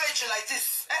encouraging like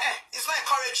this. It's not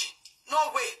encouraging.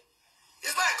 No way.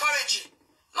 It's not encouraging.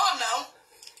 Not now.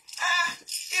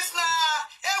 If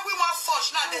everyone forge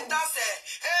now they dance they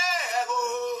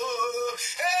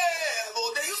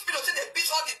use pillow till they beat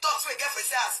all the dogs we get for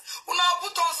sales. Who now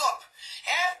put thumbs up.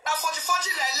 Now 40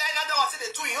 line I don't want to say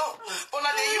they do it. But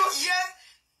now they hear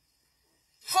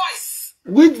voice.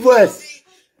 Which voice?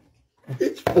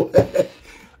 Which voice?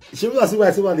 She will see why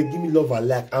I say when they give me love and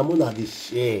like I'm gonna they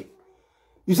share.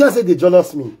 You say they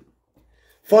jealous me.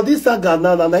 For this saga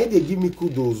now they give me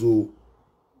kudos.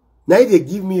 Now they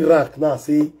give me rank now.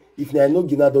 Say if I know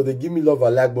Ginado, they give me love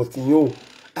and like, but you know,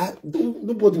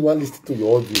 nobody want to listen to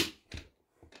your audio.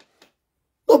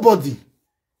 Nobody.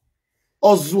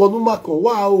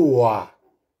 Wow.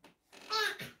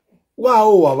 You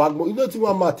know what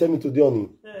one man tell me today on him?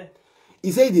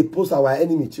 He said they post our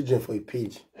enemy children for a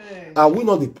page. And we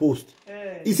not the post.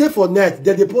 He said for net,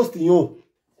 they post in you.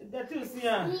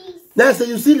 Now say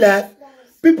you see like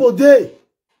people they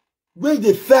where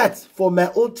they fight for my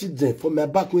own children, for my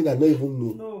back when I don't even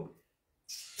know. No.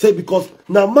 Say because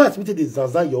now match me the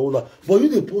Zanzan your owner, but you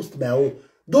they post my own.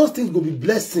 Those things will be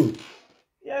blessing.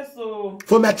 Yes, so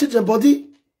for my children body.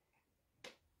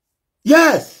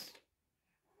 Yes.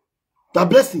 The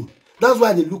blessing. That's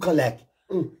why they look like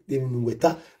they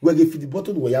where they feed the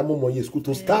button where your mom is school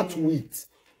to start with.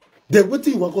 Then what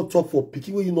you want to talk for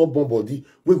picking when you not born body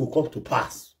where will come to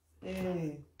pass.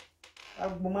 When I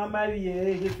go marry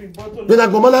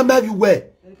you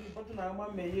where?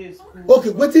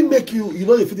 Okay, what it make you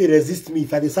know if they resist me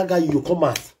if I saga you come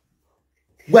out.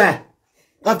 Where?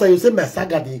 After you say my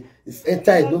saga the is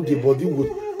enter don't get body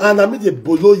wood and I mean they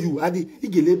below you and the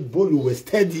get bolo was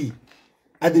steady.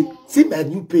 And they see my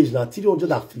new page now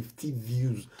 350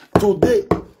 views. Today,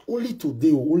 only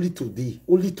today.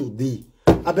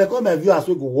 I beg all my viewers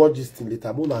will go watch this thing later.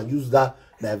 I'm gonna use that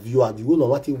my viewer. You gonna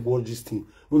want to watch this thing.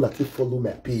 I'm gonna follow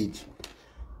my page.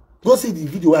 Go see the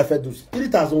video I do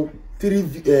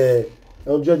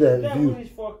 3,300 views.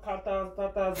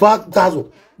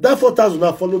 4,000. That 4,000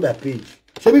 now follow my page.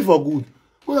 Show me for good.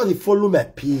 Who not follow my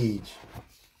page?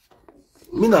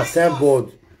 Me na send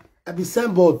board. I be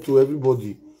send board to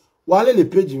everybody. Wale the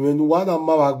page when one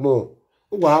amma wagmo.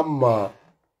 Wama.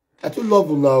 I too love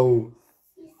you now.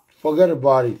 Forget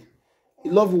about it.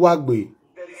 You love Wagbe.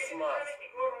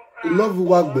 You love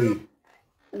Wagbe.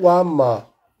 Wama.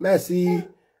 Merci.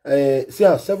 See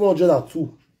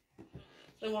 702.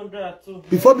 702.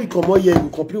 Before me come on here, you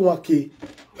complete 1K.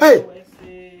 Hey!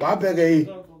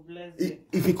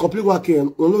 If you complete 1K,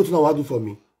 you know what you do for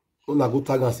me? I go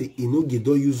tag and say, Enogie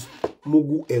don't use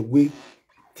Mogu away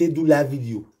to do live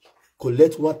video.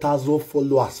 Collect 1,000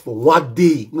 followers for 1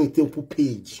 day. Me take up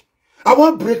page. I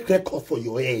want break record for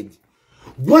your head.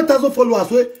 1,000 followers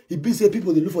where he be say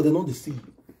people they look for them on the see.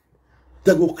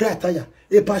 They go cry tire.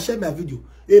 If I share my video,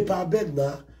 if I beg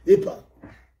now, if I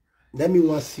let me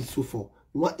want see so far.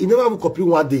 You never have complete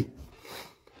 1 day.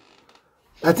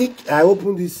 I think I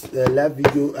opened this live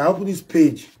video. I opened this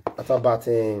page at about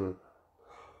me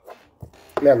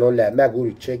I not lie. Me I go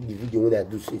recheck the video when I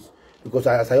do this because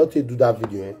as I ought to do that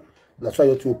video, that's why I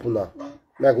ought to open now.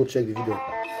 Me I go check the video.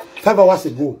 5 hours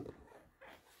ago.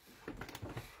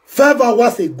 5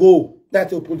 hours ago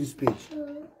that I opened this page.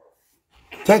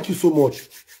 Thank you so much.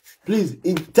 Please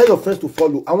tell your friends to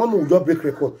follow. I want to just break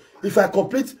record. If I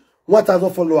complete 1,000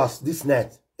 followers this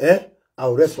night,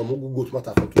 I'll rest from Google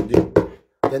Matter for today.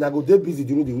 Then I go there busy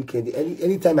during the weekend.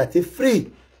 Anytime I take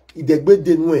free, it's the great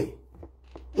day no way.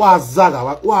 Wow.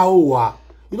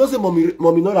 You know say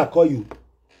mommy not call you.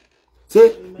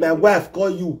 Say my wife call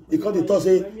you. Because they talk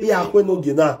say yeah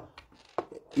Enogie now.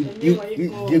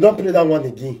 You don't play that one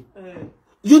again.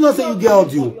 You know say you get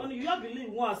audio. You don't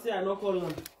believe one say I not call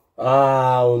them.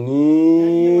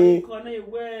 Oni.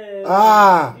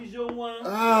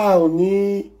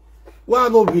 Oni. Why I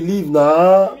don't believe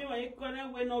now?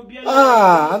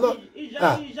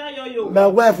 My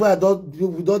wife, we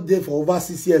don't there for over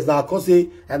 6 years now. Cause say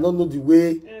I don't know the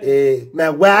way. My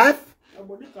wife.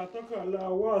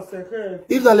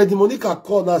 If the lady Monica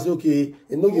call now, say okay,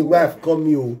 you know your wife call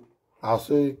me. I'll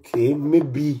say okay,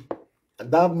 maybe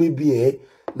that maybe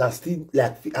now still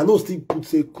like I know still put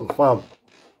say confirm.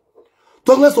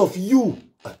 Talk less of you.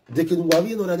 They can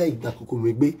worry no other.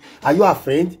 Are you a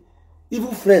friend?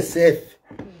 Even friend safe.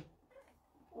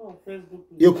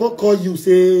 You can't call you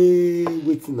say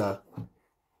wait now.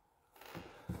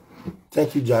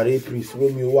 Thank you, Jare. Please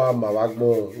when me wa ma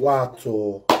wagmo wa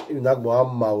to even that go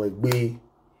am ma we gbe.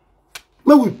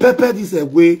 When we pepper this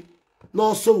away,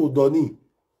 no so doni.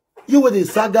 You were the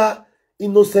saga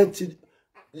innocent.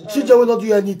 Children will not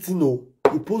do anything. No,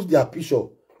 you post their picture.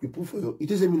 You put for your. It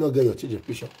doesn't mean not get your children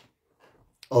picture.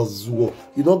 Or Zuo.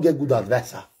 You don't get good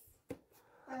advisor.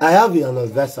 I have an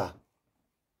advisor.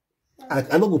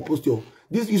 I'm not gonna post your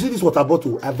this. You see this water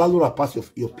bottle. I value pass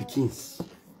your pickings,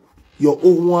 your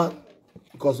own one,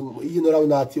 because you know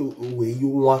that way you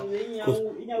want.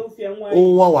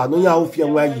 Oh one, no ya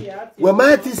ofia way. When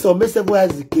my things so mess up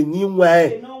as the new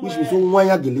way, which is so one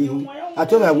ya gele. I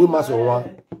tell my way mass on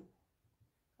one.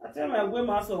 I tell my way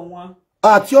mass on one.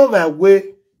 I tell my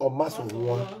way or mass on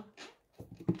one.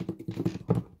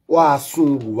 Wa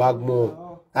soon wagmo.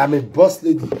 I'm a boss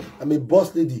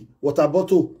lady. Water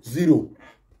bottle 0.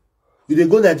 You dey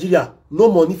go Nigeria,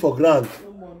 no money for grant.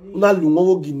 Una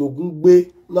lungo gi no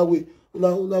gungbe, una we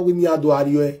ni ado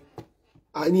ariwe.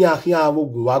 Ani ahin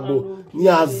awogun wagbo, ni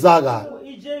azaga.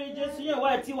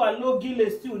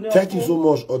 Thank you so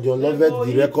much. Audio loved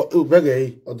the record. Oh,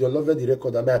 beg Audio loved the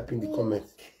record. I may pin the comment.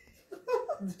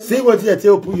 See what you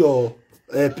tell open your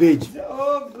page.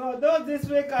 Oh God, don't this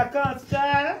fake account,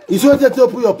 child. You should tell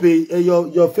open your page,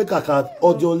 your fake account.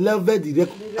 Audio loved the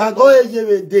record. And oh,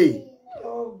 a day.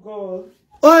 Oh God.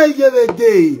 Oh, a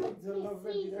day.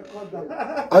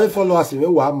 I follow us in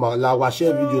la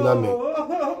share video na me.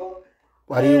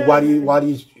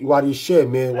 Wari share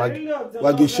me.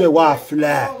 Wagi share wa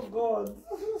flare.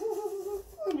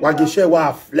 Wagi share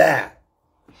wa flare.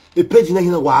 The page na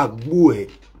hina wa agbo.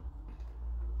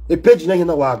 A page na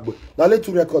hina wa agbo. Now let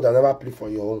you record and never play for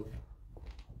your own.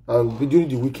 And during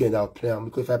the weekend I'll play them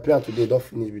because if I play them today, don't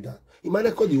finish with that. You might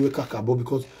record the wake up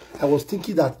because I was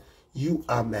thinking that you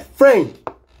are my friend.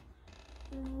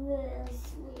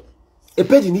 A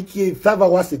page in Ike 5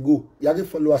 hours ago, you have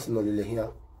followers in the here.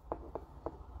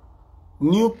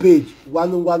 New page,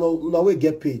 one way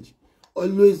get page.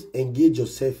 Always engage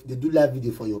yourself. They do live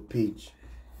video for your page.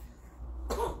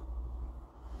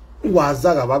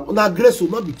 Na grace will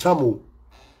not be charm.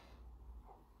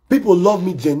 People love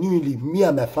me genuinely, me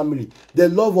and my family. They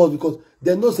love us because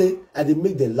they know say I they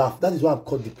make them laugh. That is why I'm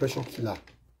called depression killer.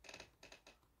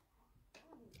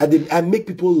 I make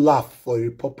people laugh for a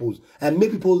purpose. I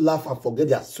make people laugh and forget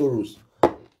their sorrows.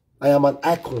 I am an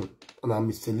icon and I'm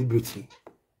a celebrity.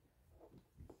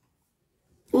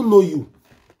 Who know you?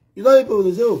 You know people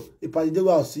will say, oh, if I day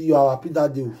I'll see you, I'll happy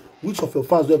that day. Which of your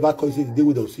fans will ever call you say the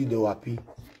day they'll see you, they'll happy?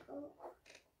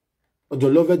 Or you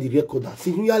love the recorder.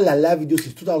 Since we have live video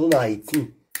since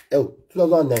 2018,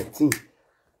 2019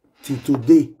 till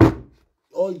today,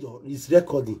 all your is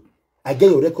recording. I get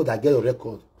your record, I get your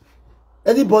record.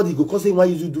 Anybody go cause say why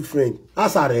you do friend,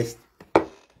 that's arrest.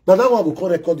 Now that one go call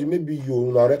record you, maybe you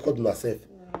will record yourself.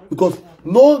 Because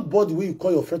nobody will you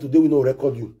call your friend today will not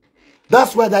record you.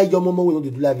 That's why that your mama will not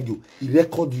do live video. He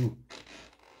record you.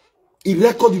 He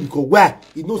record you because why?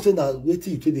 He knows say that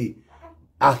waiting you today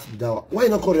ask that. Why you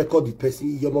not call record the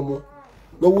person your mama?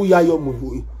 No, we are your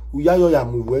move. We are your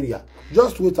move area.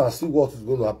 Just wait and see what is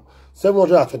going to happen.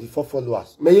 724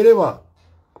 followers. Mayerema.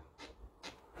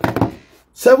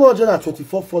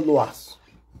 724 followers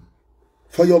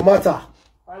for your matter.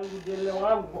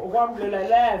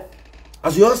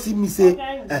 As you all see me say,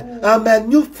 and my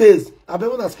new face, I be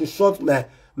want to screenshot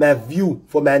my view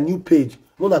for my new page.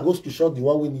 I want to go screenshot the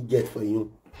one we need get for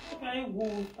you.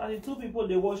 32 people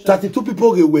they watch. 32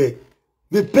 people they wear.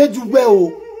 They paid you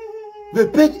well. They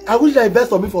paid. I wish they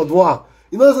invest on me for one.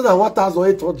 You know, so that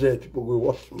 1,800 people will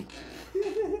watch me.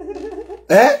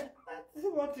 Eh?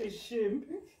 What a shame.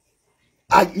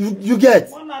 You get.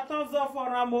 One that thumbs up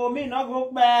for a me not go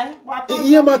back.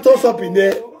 Hear my thumbs up in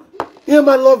there. Hear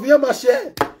my love, hear my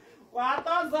share. What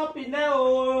thumbs up in there?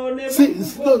 Oh, see,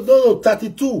 no,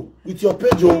 32 with your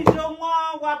page. Oh.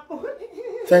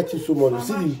 Thank you so much.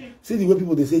 See the way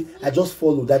people they say, I just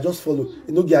followed.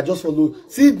 Enogie, I just follow.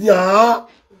 See now.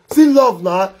 See love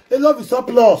now. Hey, love is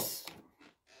surplus.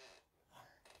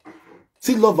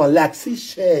 See love and like. See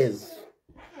shares.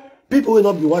 People will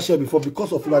not be watching before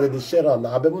because of that they share and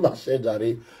now. I bet not share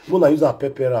jare. When I use a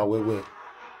pepper and way.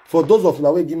 For those of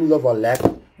now, we give me love and like.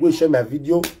 We share my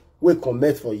video. We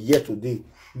comment for year today.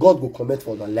 God will comment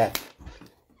for the life.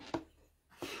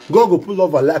 God will put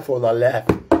love and life for our life.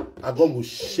 And God will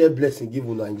share blessing, give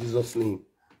you in Jesus' name.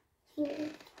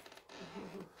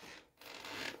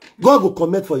 God will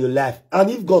comment for your life.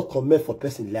 And if God comment for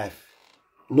person's life,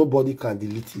 nobody can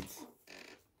delete it.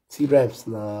 See rhymes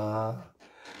now.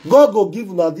 God will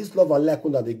give now this love and life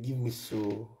that they give me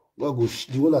so. God will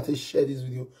the one that share this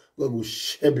video. God will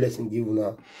share blessing, give you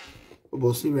now.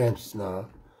 But see rhymes now.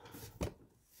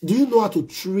 Do you know how to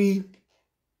treat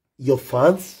your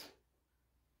fans?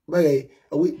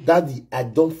 Daddy, I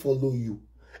don't follow you.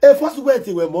 Hey, first wait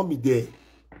till when mommy there.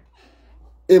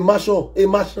 Hey,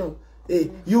 Machon. Hey,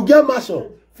 you get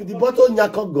Machon. For the bottle,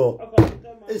 nyakon go.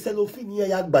 Hey, cellophane here,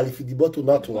 yak bali for the bottle,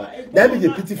 not one. That means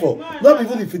the pity for. Not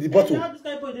even for the bottle.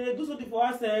 They do something for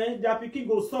us, their picking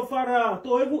go suffer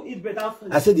to even eat better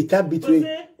food. I said the can't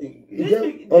betray.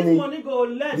 This money go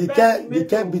let the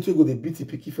can't betray go the beat the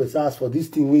picky for us for this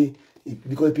thing we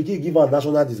because picky give us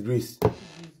national disgrace.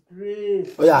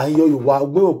 Oh yeah, here you walk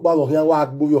every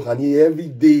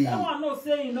day. That one not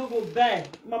saying you no go bad.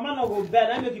 Mama no go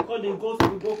bad. I make you call the ghost,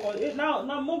 we go call it.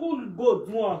 Now mobile go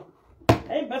more.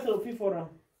 I ain't better of for them.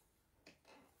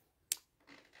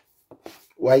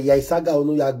 Why ya saga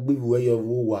no ya gbe where your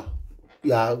wo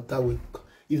ya that way.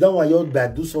 If that one you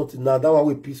bad do something now, that one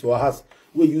we peace for house.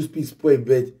 We use peace for a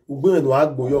bed. We go and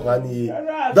agbo your honey.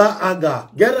 That anger.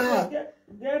 Get out.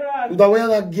 Get out. That way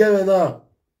na get now.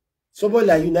 Somebody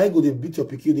like you now go they beat your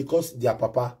pikin because their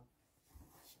papa.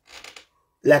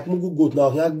 Like Mugu goat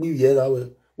now, he be here that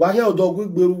way. Why here dog we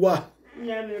gberu wa?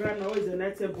 We're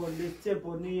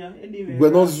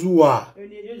not Zua.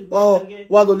 Oh,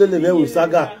 what do they name with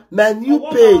Saga? My new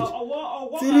page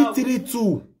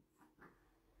 332.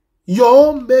 Your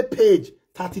own main page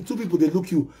 32 people they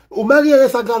look you. Umari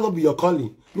Saga not be your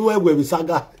calling. No way with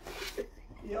Saga.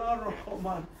 You're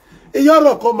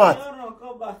command.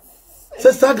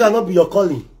 Say Saga not be your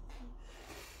calling.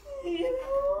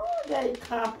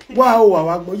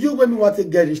 Wow. You when me want to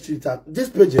get this this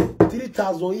page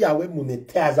 3,000 here when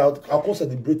monetize out. I'll go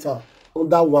celebrate her on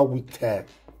that 1 week time.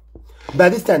 By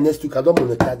this time next week I don't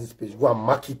monetize this page. Go and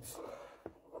mark it.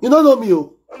 You don't know me,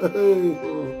 oh.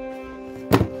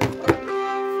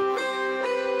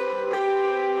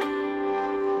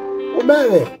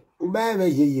 Umere,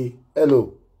 ye.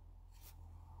 Hello.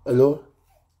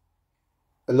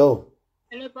 Hello,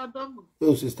 Papa.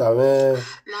 Yo, sister, man.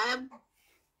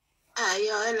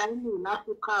 Yeah, like you not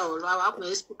to call or I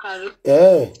will speak.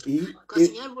 Because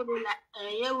you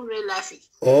really laughing.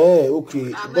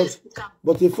 Okay.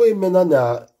 But if we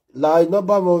menana la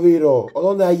number moviro,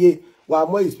 on a ye, wa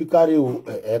mo speaker o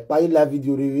pa la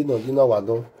video review no you know what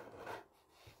don.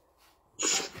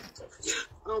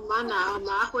 Oh man, I'm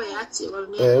halfway at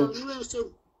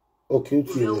you. Okay,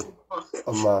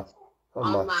 Ama.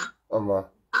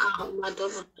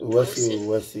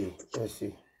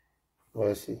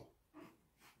 We'll see.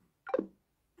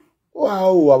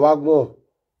 Wow, Wagmo.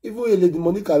 Even a lady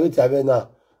Monica with Avena.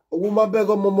 A woman beg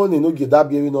on money, no get that,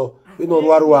 you know,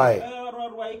 why.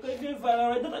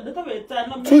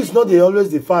 True is not always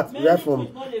the fact, right from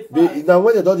now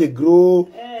when they don't they grow,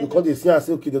 you call the see and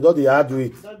say, okay, they don't they add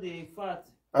weight.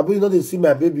 I you know they see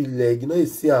my baby leg, you know, you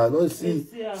see her, no see,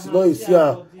 no, you see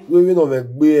her, we on a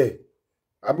beer.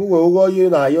 Abu will go you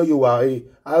now, you are a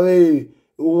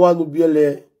one to be a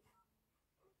lay.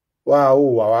 Wow,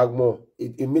 Wagmo.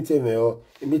 It meeting me here away.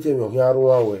 It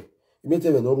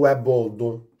meeting me no white ball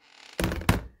don't.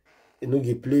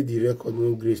 Enogie play the record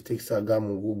when Grace takes a gam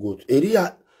and go.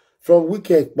 Area from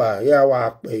weekend by yeah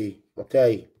walk pay.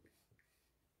 Okay.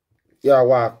 Yeah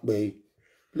walk pay.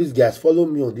 Please guys follow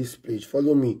me on this page.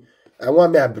 Follow me. I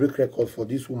want me a break record for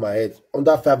this woman head.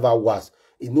 Under 5 hours.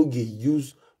 Enogie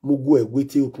use Mugu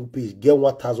Egwete open page. Get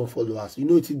 1,000 followers. You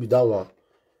know it will be that one.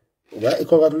 Right?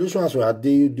 Congratulations on a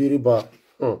day riba.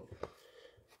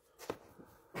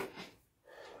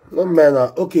 No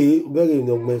man, okay, very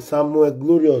no Samuel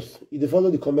Glorious. You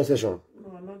follow the comment section.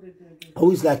 No, not the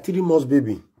Oh, it's like 3 months,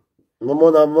 baby.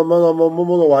 Mama,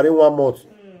 worry 1 month.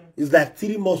 It's like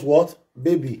 3 months, what?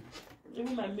 Baby.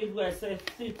 Even my midwife said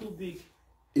still too big.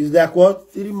 It's like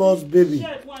what? 3 months, baby.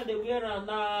 Shirt one they wear on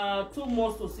 2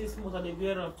 months to 6 months and they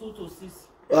wear on 2 to 6.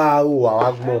 Ah, oh,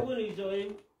 I Wagmo. will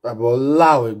enjoy. About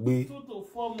loud, baby. 2 to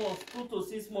 4 months, 2 to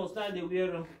 6 months now they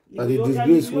wear on. And the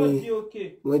disgrace when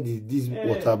this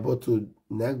water bottle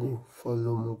nago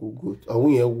follow me go good. I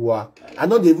won't hear I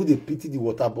know they even they pity the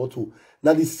water bottle.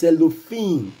 Now the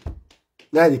cellophane.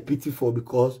 Now they pity for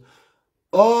because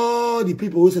all the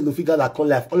people who cellophane that come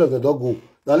life, all of them don't go.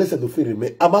 Now let's cellophane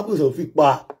remain. I'm not going cellophane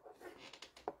pa.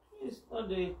 It's not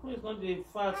the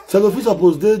fact. Cellophane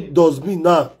suppose they dustbin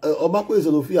now. I'm not going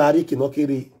cellophane Harry cannot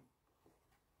carry.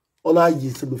 Ona yi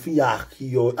cellophane ya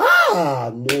yo.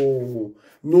 Ah no.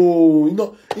 No, you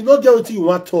not get what you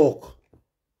want to talk.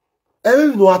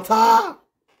 Every no atta.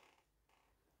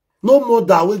 No more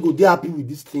that we go. They happy with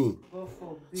this thing.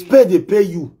 Spend they pay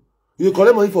you. You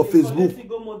collect money for Facebook.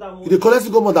 You collect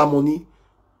more than money.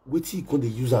 Wait you can they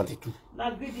use and they do.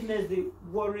 Now greediness, the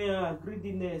warrior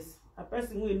greediness. A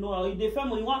person will know how the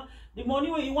family want the money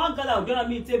when you want gather. Don't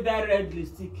mean take very red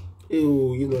lipstick.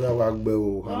 Oh, you know that work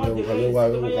bell.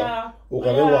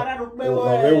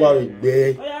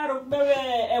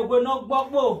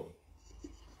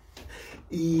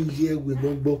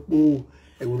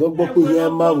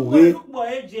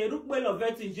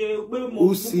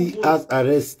 Who see us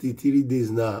arrested 3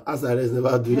 days now? Us arrest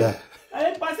never do that.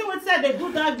 Person would say they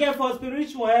do that girl for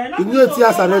spiritual. You know it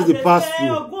has arrest the past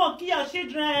through.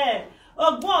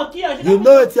 You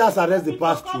know it has arrest the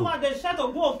past through.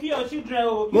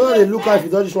 No, they look at if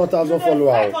you don't just 1,000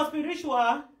 followers.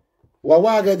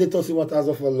 Why I get they tossing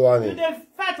 1,000 followers? You dey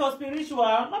fight for spiritual.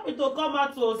 Not be to come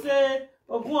out to say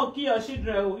Ogun kill your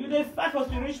children. You dey fight for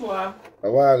spiritual.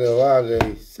 Why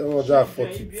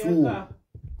 742.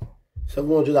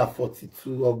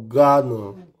 742. Oh God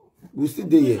no. We still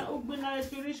there here.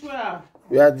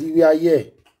 We are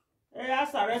here.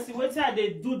 As arrest, wait till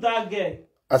they do that girl.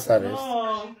 As arrest.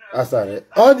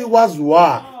 Only was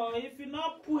what? No, if you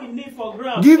not put in it for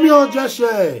ground. Give me 100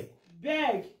 share.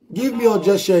 Beg. Give me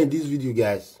 100 share in this video,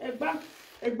 guys.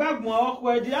 Bag more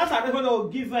awkward. The answer they will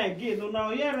give her again. No,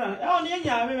 now yeah. Only me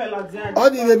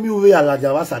Only me we are like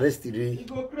was arrested. You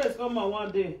go crazy come on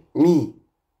one day. Me.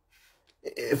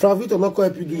 From Victor not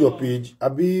help you do your page. I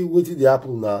be waiting the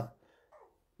apple now.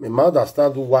 My mother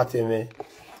start do whatever.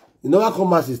 You know what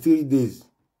come as is 3 days.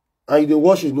 And you dey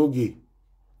wash Enogie.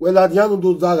 Well, at the end of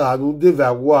those days, no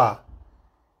Disguagua.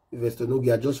 Investor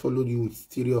Enogie, I just followed you with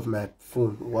stereo of my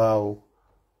phone. Wow.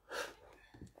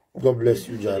 God bless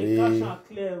you, Jerry.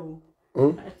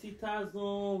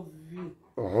 30,000 views.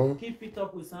 Keep it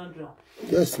up with Sandra.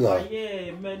 Yes, now.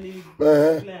 Yeah, many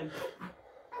claims.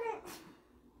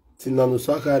 Tinano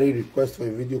Sakari request for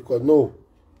a video call. No.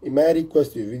 He might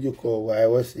request a video call. I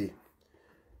will say.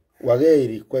 We're going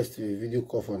to request a video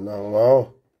call for now.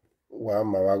 Wow. Wow,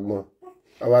 my wagmo.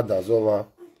 Awa dazoma.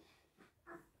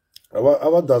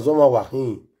 Awa dazoma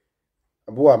wahin.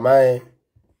 Abu amae.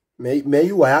 Me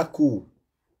you wa cool.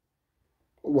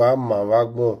 Wow, my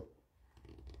wagmo.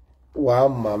 Wow,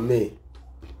 mommy.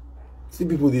 See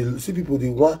people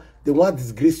they want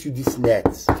disgrace you this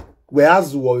net.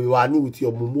 Whereas you are with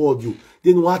your mumu audio.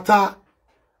 Then what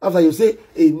after you say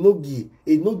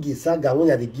Enogie saga when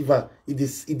they give her it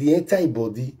the entire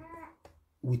body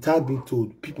without being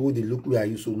told. People they look me at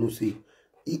you so no say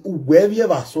wherever you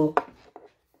ever saw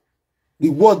the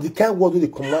word, the kind of word they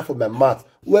come out from my mouth.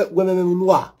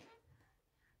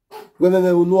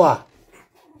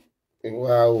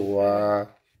 Wow.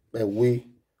 Away.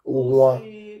 Oh,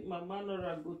 Mama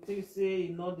Nora go think say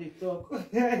you know they talk.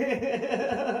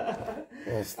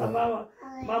 yes, Mama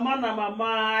na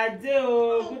mama,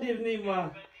 Adeo. Good evening, ma.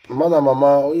 Mama na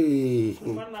mama, hey.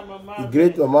 Mama na mama. The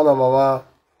great mama na mama.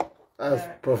 That's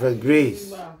Prophet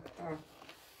Grace.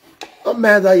 Don't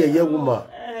mind that you woman.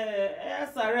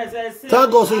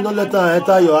 Thank God so you don't let her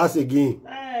enter your house again.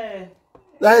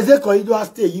 Now is it you do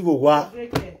stay you wa?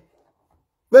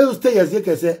 When you stay as you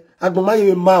can say, agboma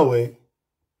you ma we.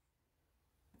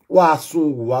 Wa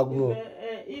sun wa gbo.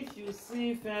 If you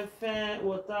see fan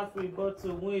water free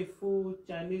bottle when full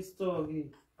Chinese store,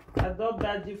 adopt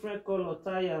that different color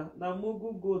tire. Now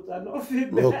mugu goat, I don't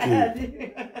feel bad.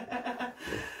 Okay.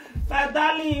 But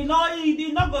darling, you know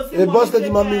you not go see. The boss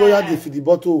said mommy go ya the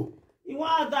bottle. You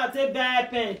want that a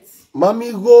bad pants.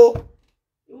 Mommy go.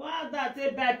 You want that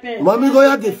a bad pants. Mommy go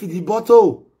ya the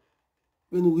bottle.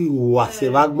 When we was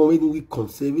wagmo, when we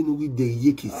conserve, when we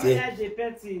the yeki say.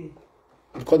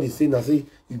 Because they say now say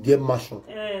you get mansion.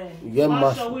 You get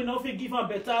mansion. We no fit give a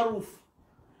better roof.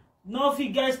 No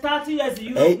fit get 30 years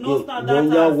in Europe. No standard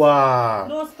house.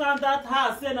 No standard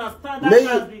house. Say na standard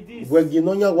house be this. When you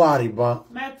know your wariba.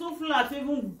 My two flat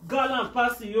even gallant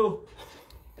pass you.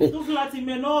 Two flat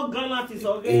me no gallant is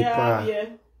okay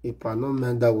here. If I no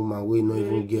man that woman we no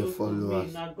even get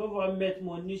followers. Na government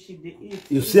money she dey eat.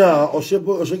 You see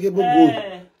Oshebo good.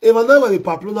 If I know when the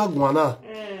papluna guana.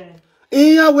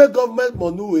 Iya we government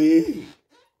money we.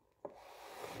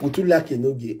 Would you like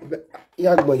Enogie?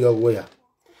 Iya gbo your way.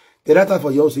 The right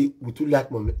for you say would you like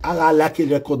mommy? I like a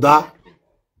recorder.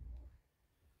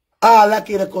 I like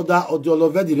a recorder or the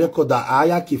love the recorder. I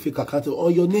like if you account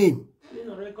on your name. You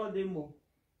no record them more.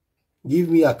 Give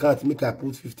me a card, make I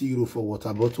put 50 euro for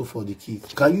water bottle for the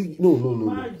kids. Can you? No.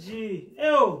 Magic.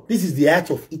 Ew. This is the height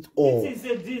of it all. This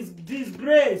is a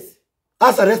disgrace.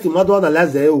 As arrest him, I don't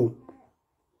analyze the ew.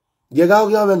 Jega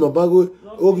ogi ame no bago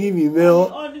ogi mi me o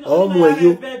mo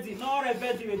eyo. No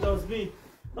rebedi with dustbin.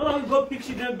 No don't go pick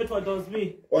children bed for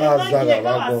dustbin. Wa zaga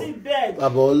bago.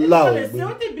 Abo la o. Say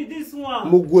what be this one?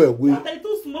 Mugu egwe. That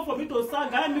too small for me to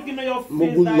sag. I make you know your face.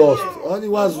 Mugu lost. Only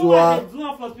was wa. Do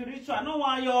one for spiritual. No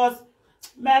one yours.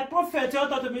 My prophet told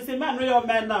to me say, man, know your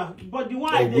man now. But the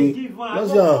one they give one,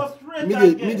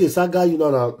 me the saga you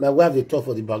know now. My wife they talk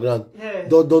for the background.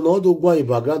 Don't know do go in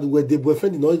background where the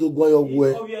boyfriend no do go your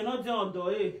way. Oh, we are not down though,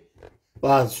 eh?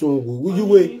 Ah, so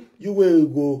good. You will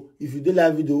go if you do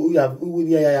live video. We have we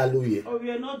ya lawyer. Oh,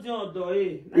 we are not down though,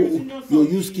 eh? You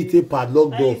use kite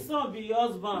padlock door. His son be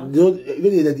husband. Don't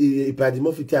even the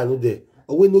padlock fit I know there.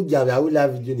 Oh, we no give I will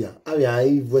live video nia.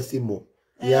 I voice more.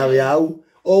 Ya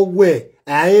oh where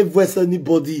I ain't voice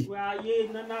anybody. Well,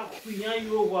 yeah, nana kuyan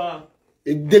you over.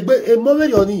 A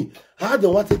moment on how they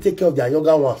want to take care of their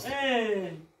younger ones.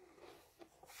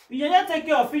 You don't take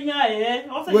care of Finya, eh?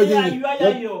 Also, you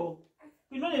are yo.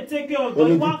 You know they take care of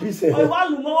the one. I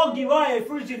want to more give away a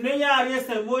fridge in the area,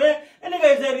 and more.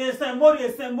 Anyway, there is some more. A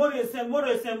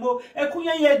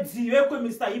kuya yet,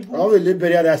 Mr. Ibu. I will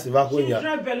liberate us in Vacunia.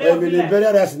 I will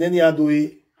liberate us in any other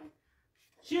way.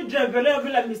 She drive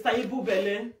like Mr. Ibu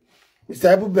Bele.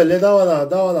 Mr. Ibu Bele,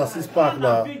 that one a 6 pack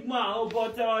now. Big man,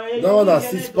 but that one a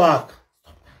 6 pack.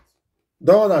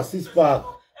 That one a 6 pack.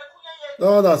 That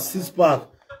one a 6 pack.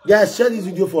 Guys, share this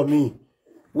video for me.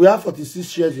 We have 46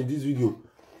 shares in this video.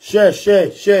 Share.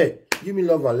 Give me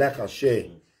love and like and share.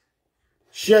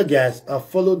 Share, guys, and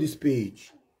follow this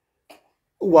page.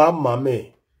 Wow, mama.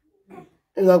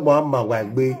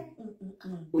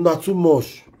 Not too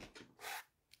much.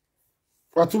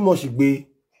 Not too much, it's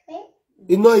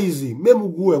not easy.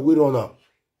 Memu go away on her.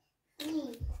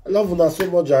 I love una so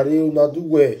much, Jare. Una do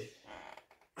well.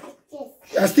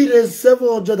 I still have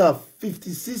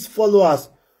 756 followers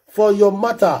for your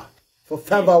matter for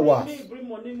 5 hours. Bring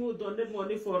money, donate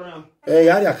money for him. Hey,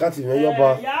 I can't even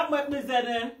remember. Yeah, make me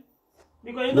say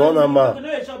because you know,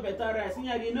 you shop better rice.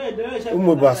 You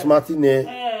know, basmati ne.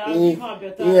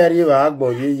 Arriva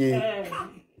agbo ye.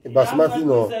 Basmati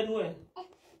no.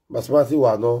 Basmati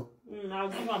wa no. I'll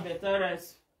give him better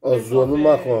rice. Ozo no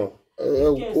makon.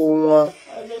 Onwa.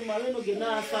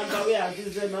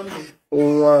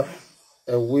 Onwa.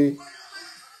 Ewe.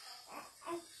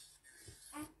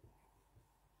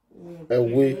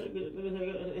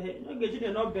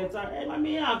 Children not better. I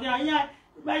mean, yeah.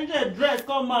 Imagine dress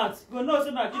come out. You know,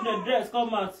 so that children dress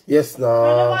come out. Yes,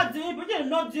 now. But they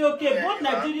not do okay. Both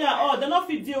Nigeria, they not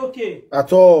fit do okay.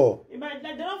 At all. They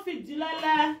don't fit do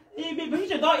like. If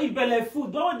you don't eat belly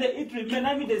food, don't they eat remain?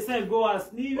 I mean, they say go as.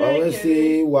 I will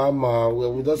say,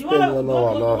 Wama, we just spend 1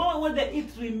 hour now. When they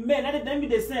eat remain, I mean,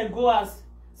 they say go as.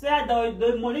 Say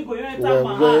the money go enter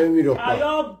my hand.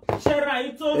 I share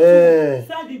it all.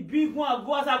 Send the big one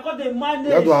go as I got the manage.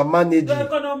 You have to manage. To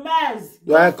economize.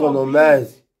 To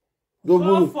economize. Don't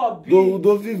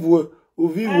vive well.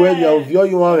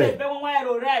 You want it.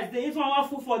 They eat one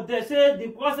food for them. Say the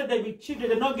person they be children,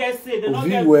 they not get sick, they not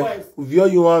get voice.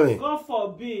 You want it. God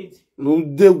forbid. No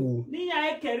dewu. Ni ya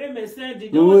ekere me send the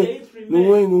don't they eat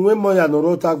remain. No mo ya no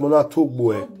rota gbona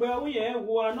togbo e. Gbe we ye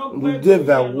wo no gbe. Do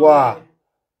va wa.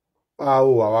 Ah,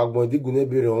 oh, I want to go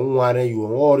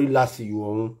you last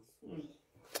you.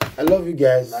 I love you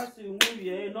guys. Last you move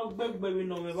here, not back baby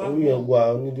no me. We are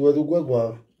going. You do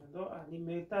go.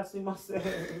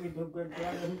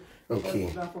 Okay.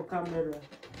 For camera.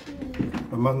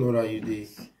 Mama Nora, you did.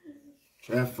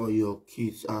 Try for your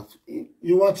kids out.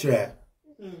 You want try?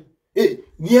 Hey,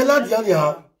 you not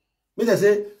the me they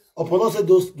say, upon say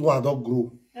those one don't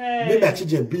grow. Maybe our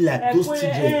children be like those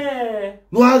children.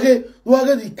 No, I get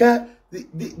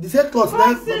the set clothes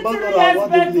now. Mama Nora,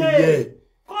 what do you do?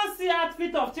 Come see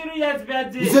outfit of 3 years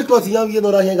birthday. The set clothes young year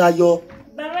Nora hang yo.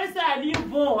 The rest I live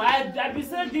born. I be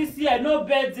saying this year no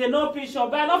birthday, no picture.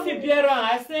 But I don't feel be around.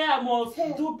 I say I must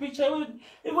do picture.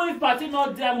 Even if party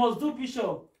not there, I must do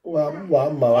picture.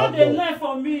 What they learn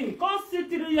for me? Come see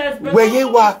 3 years birthday.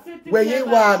 Where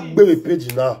you baby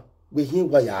page now. Where you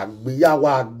spend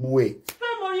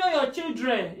money on your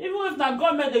children, even if the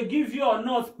government they give you or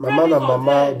not. Mama,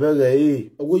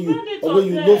 hey,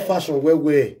 you know fashion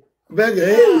where.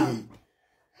 Hey.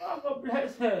 God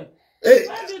bless her. Hey,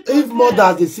 if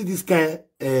mothers they see this kind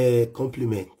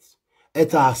compliment,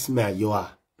 it ask me you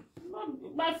are.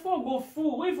 My phone go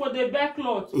full. Wait for the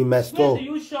backlot. In my store, where do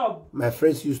you shop? My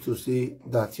friends used to say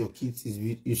that your kids is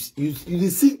you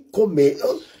see come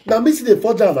now me see the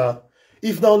forger now.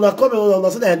 If now come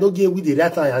on say that I no get with the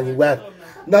right time and well.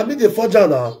 Now me the forger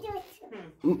now.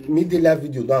 Me the live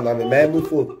video down and my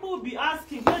phone. People will be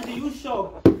asking where do you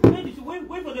shop? Where did you wait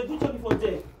for the do shop before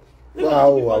there?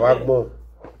 Wow,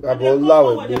 they are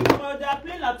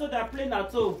playing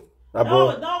at all.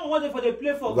 Now what for they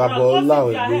play for ground.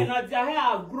 Their hair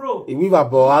are grow. Because we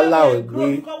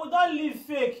don't live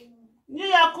fake.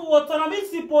 Water. Me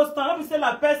see post on. Me say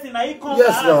la person na he come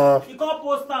back. He come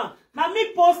post on. Na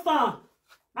me post on.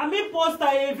 Na me post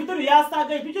on. If you do the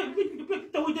saga, if you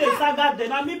do the saga, then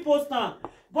na me post on.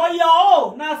 But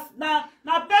yo, na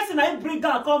person na he bring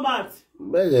her come out.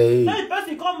 The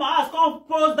person come out, come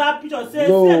post that picture,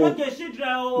 say, okay, children.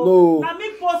 No. Now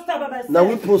me post that by myself. Now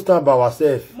we post that by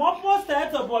ourselves. More post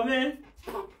that up for me.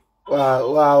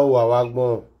 Wow.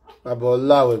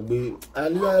 I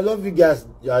love you guys,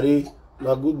 Jari.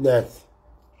 Good night.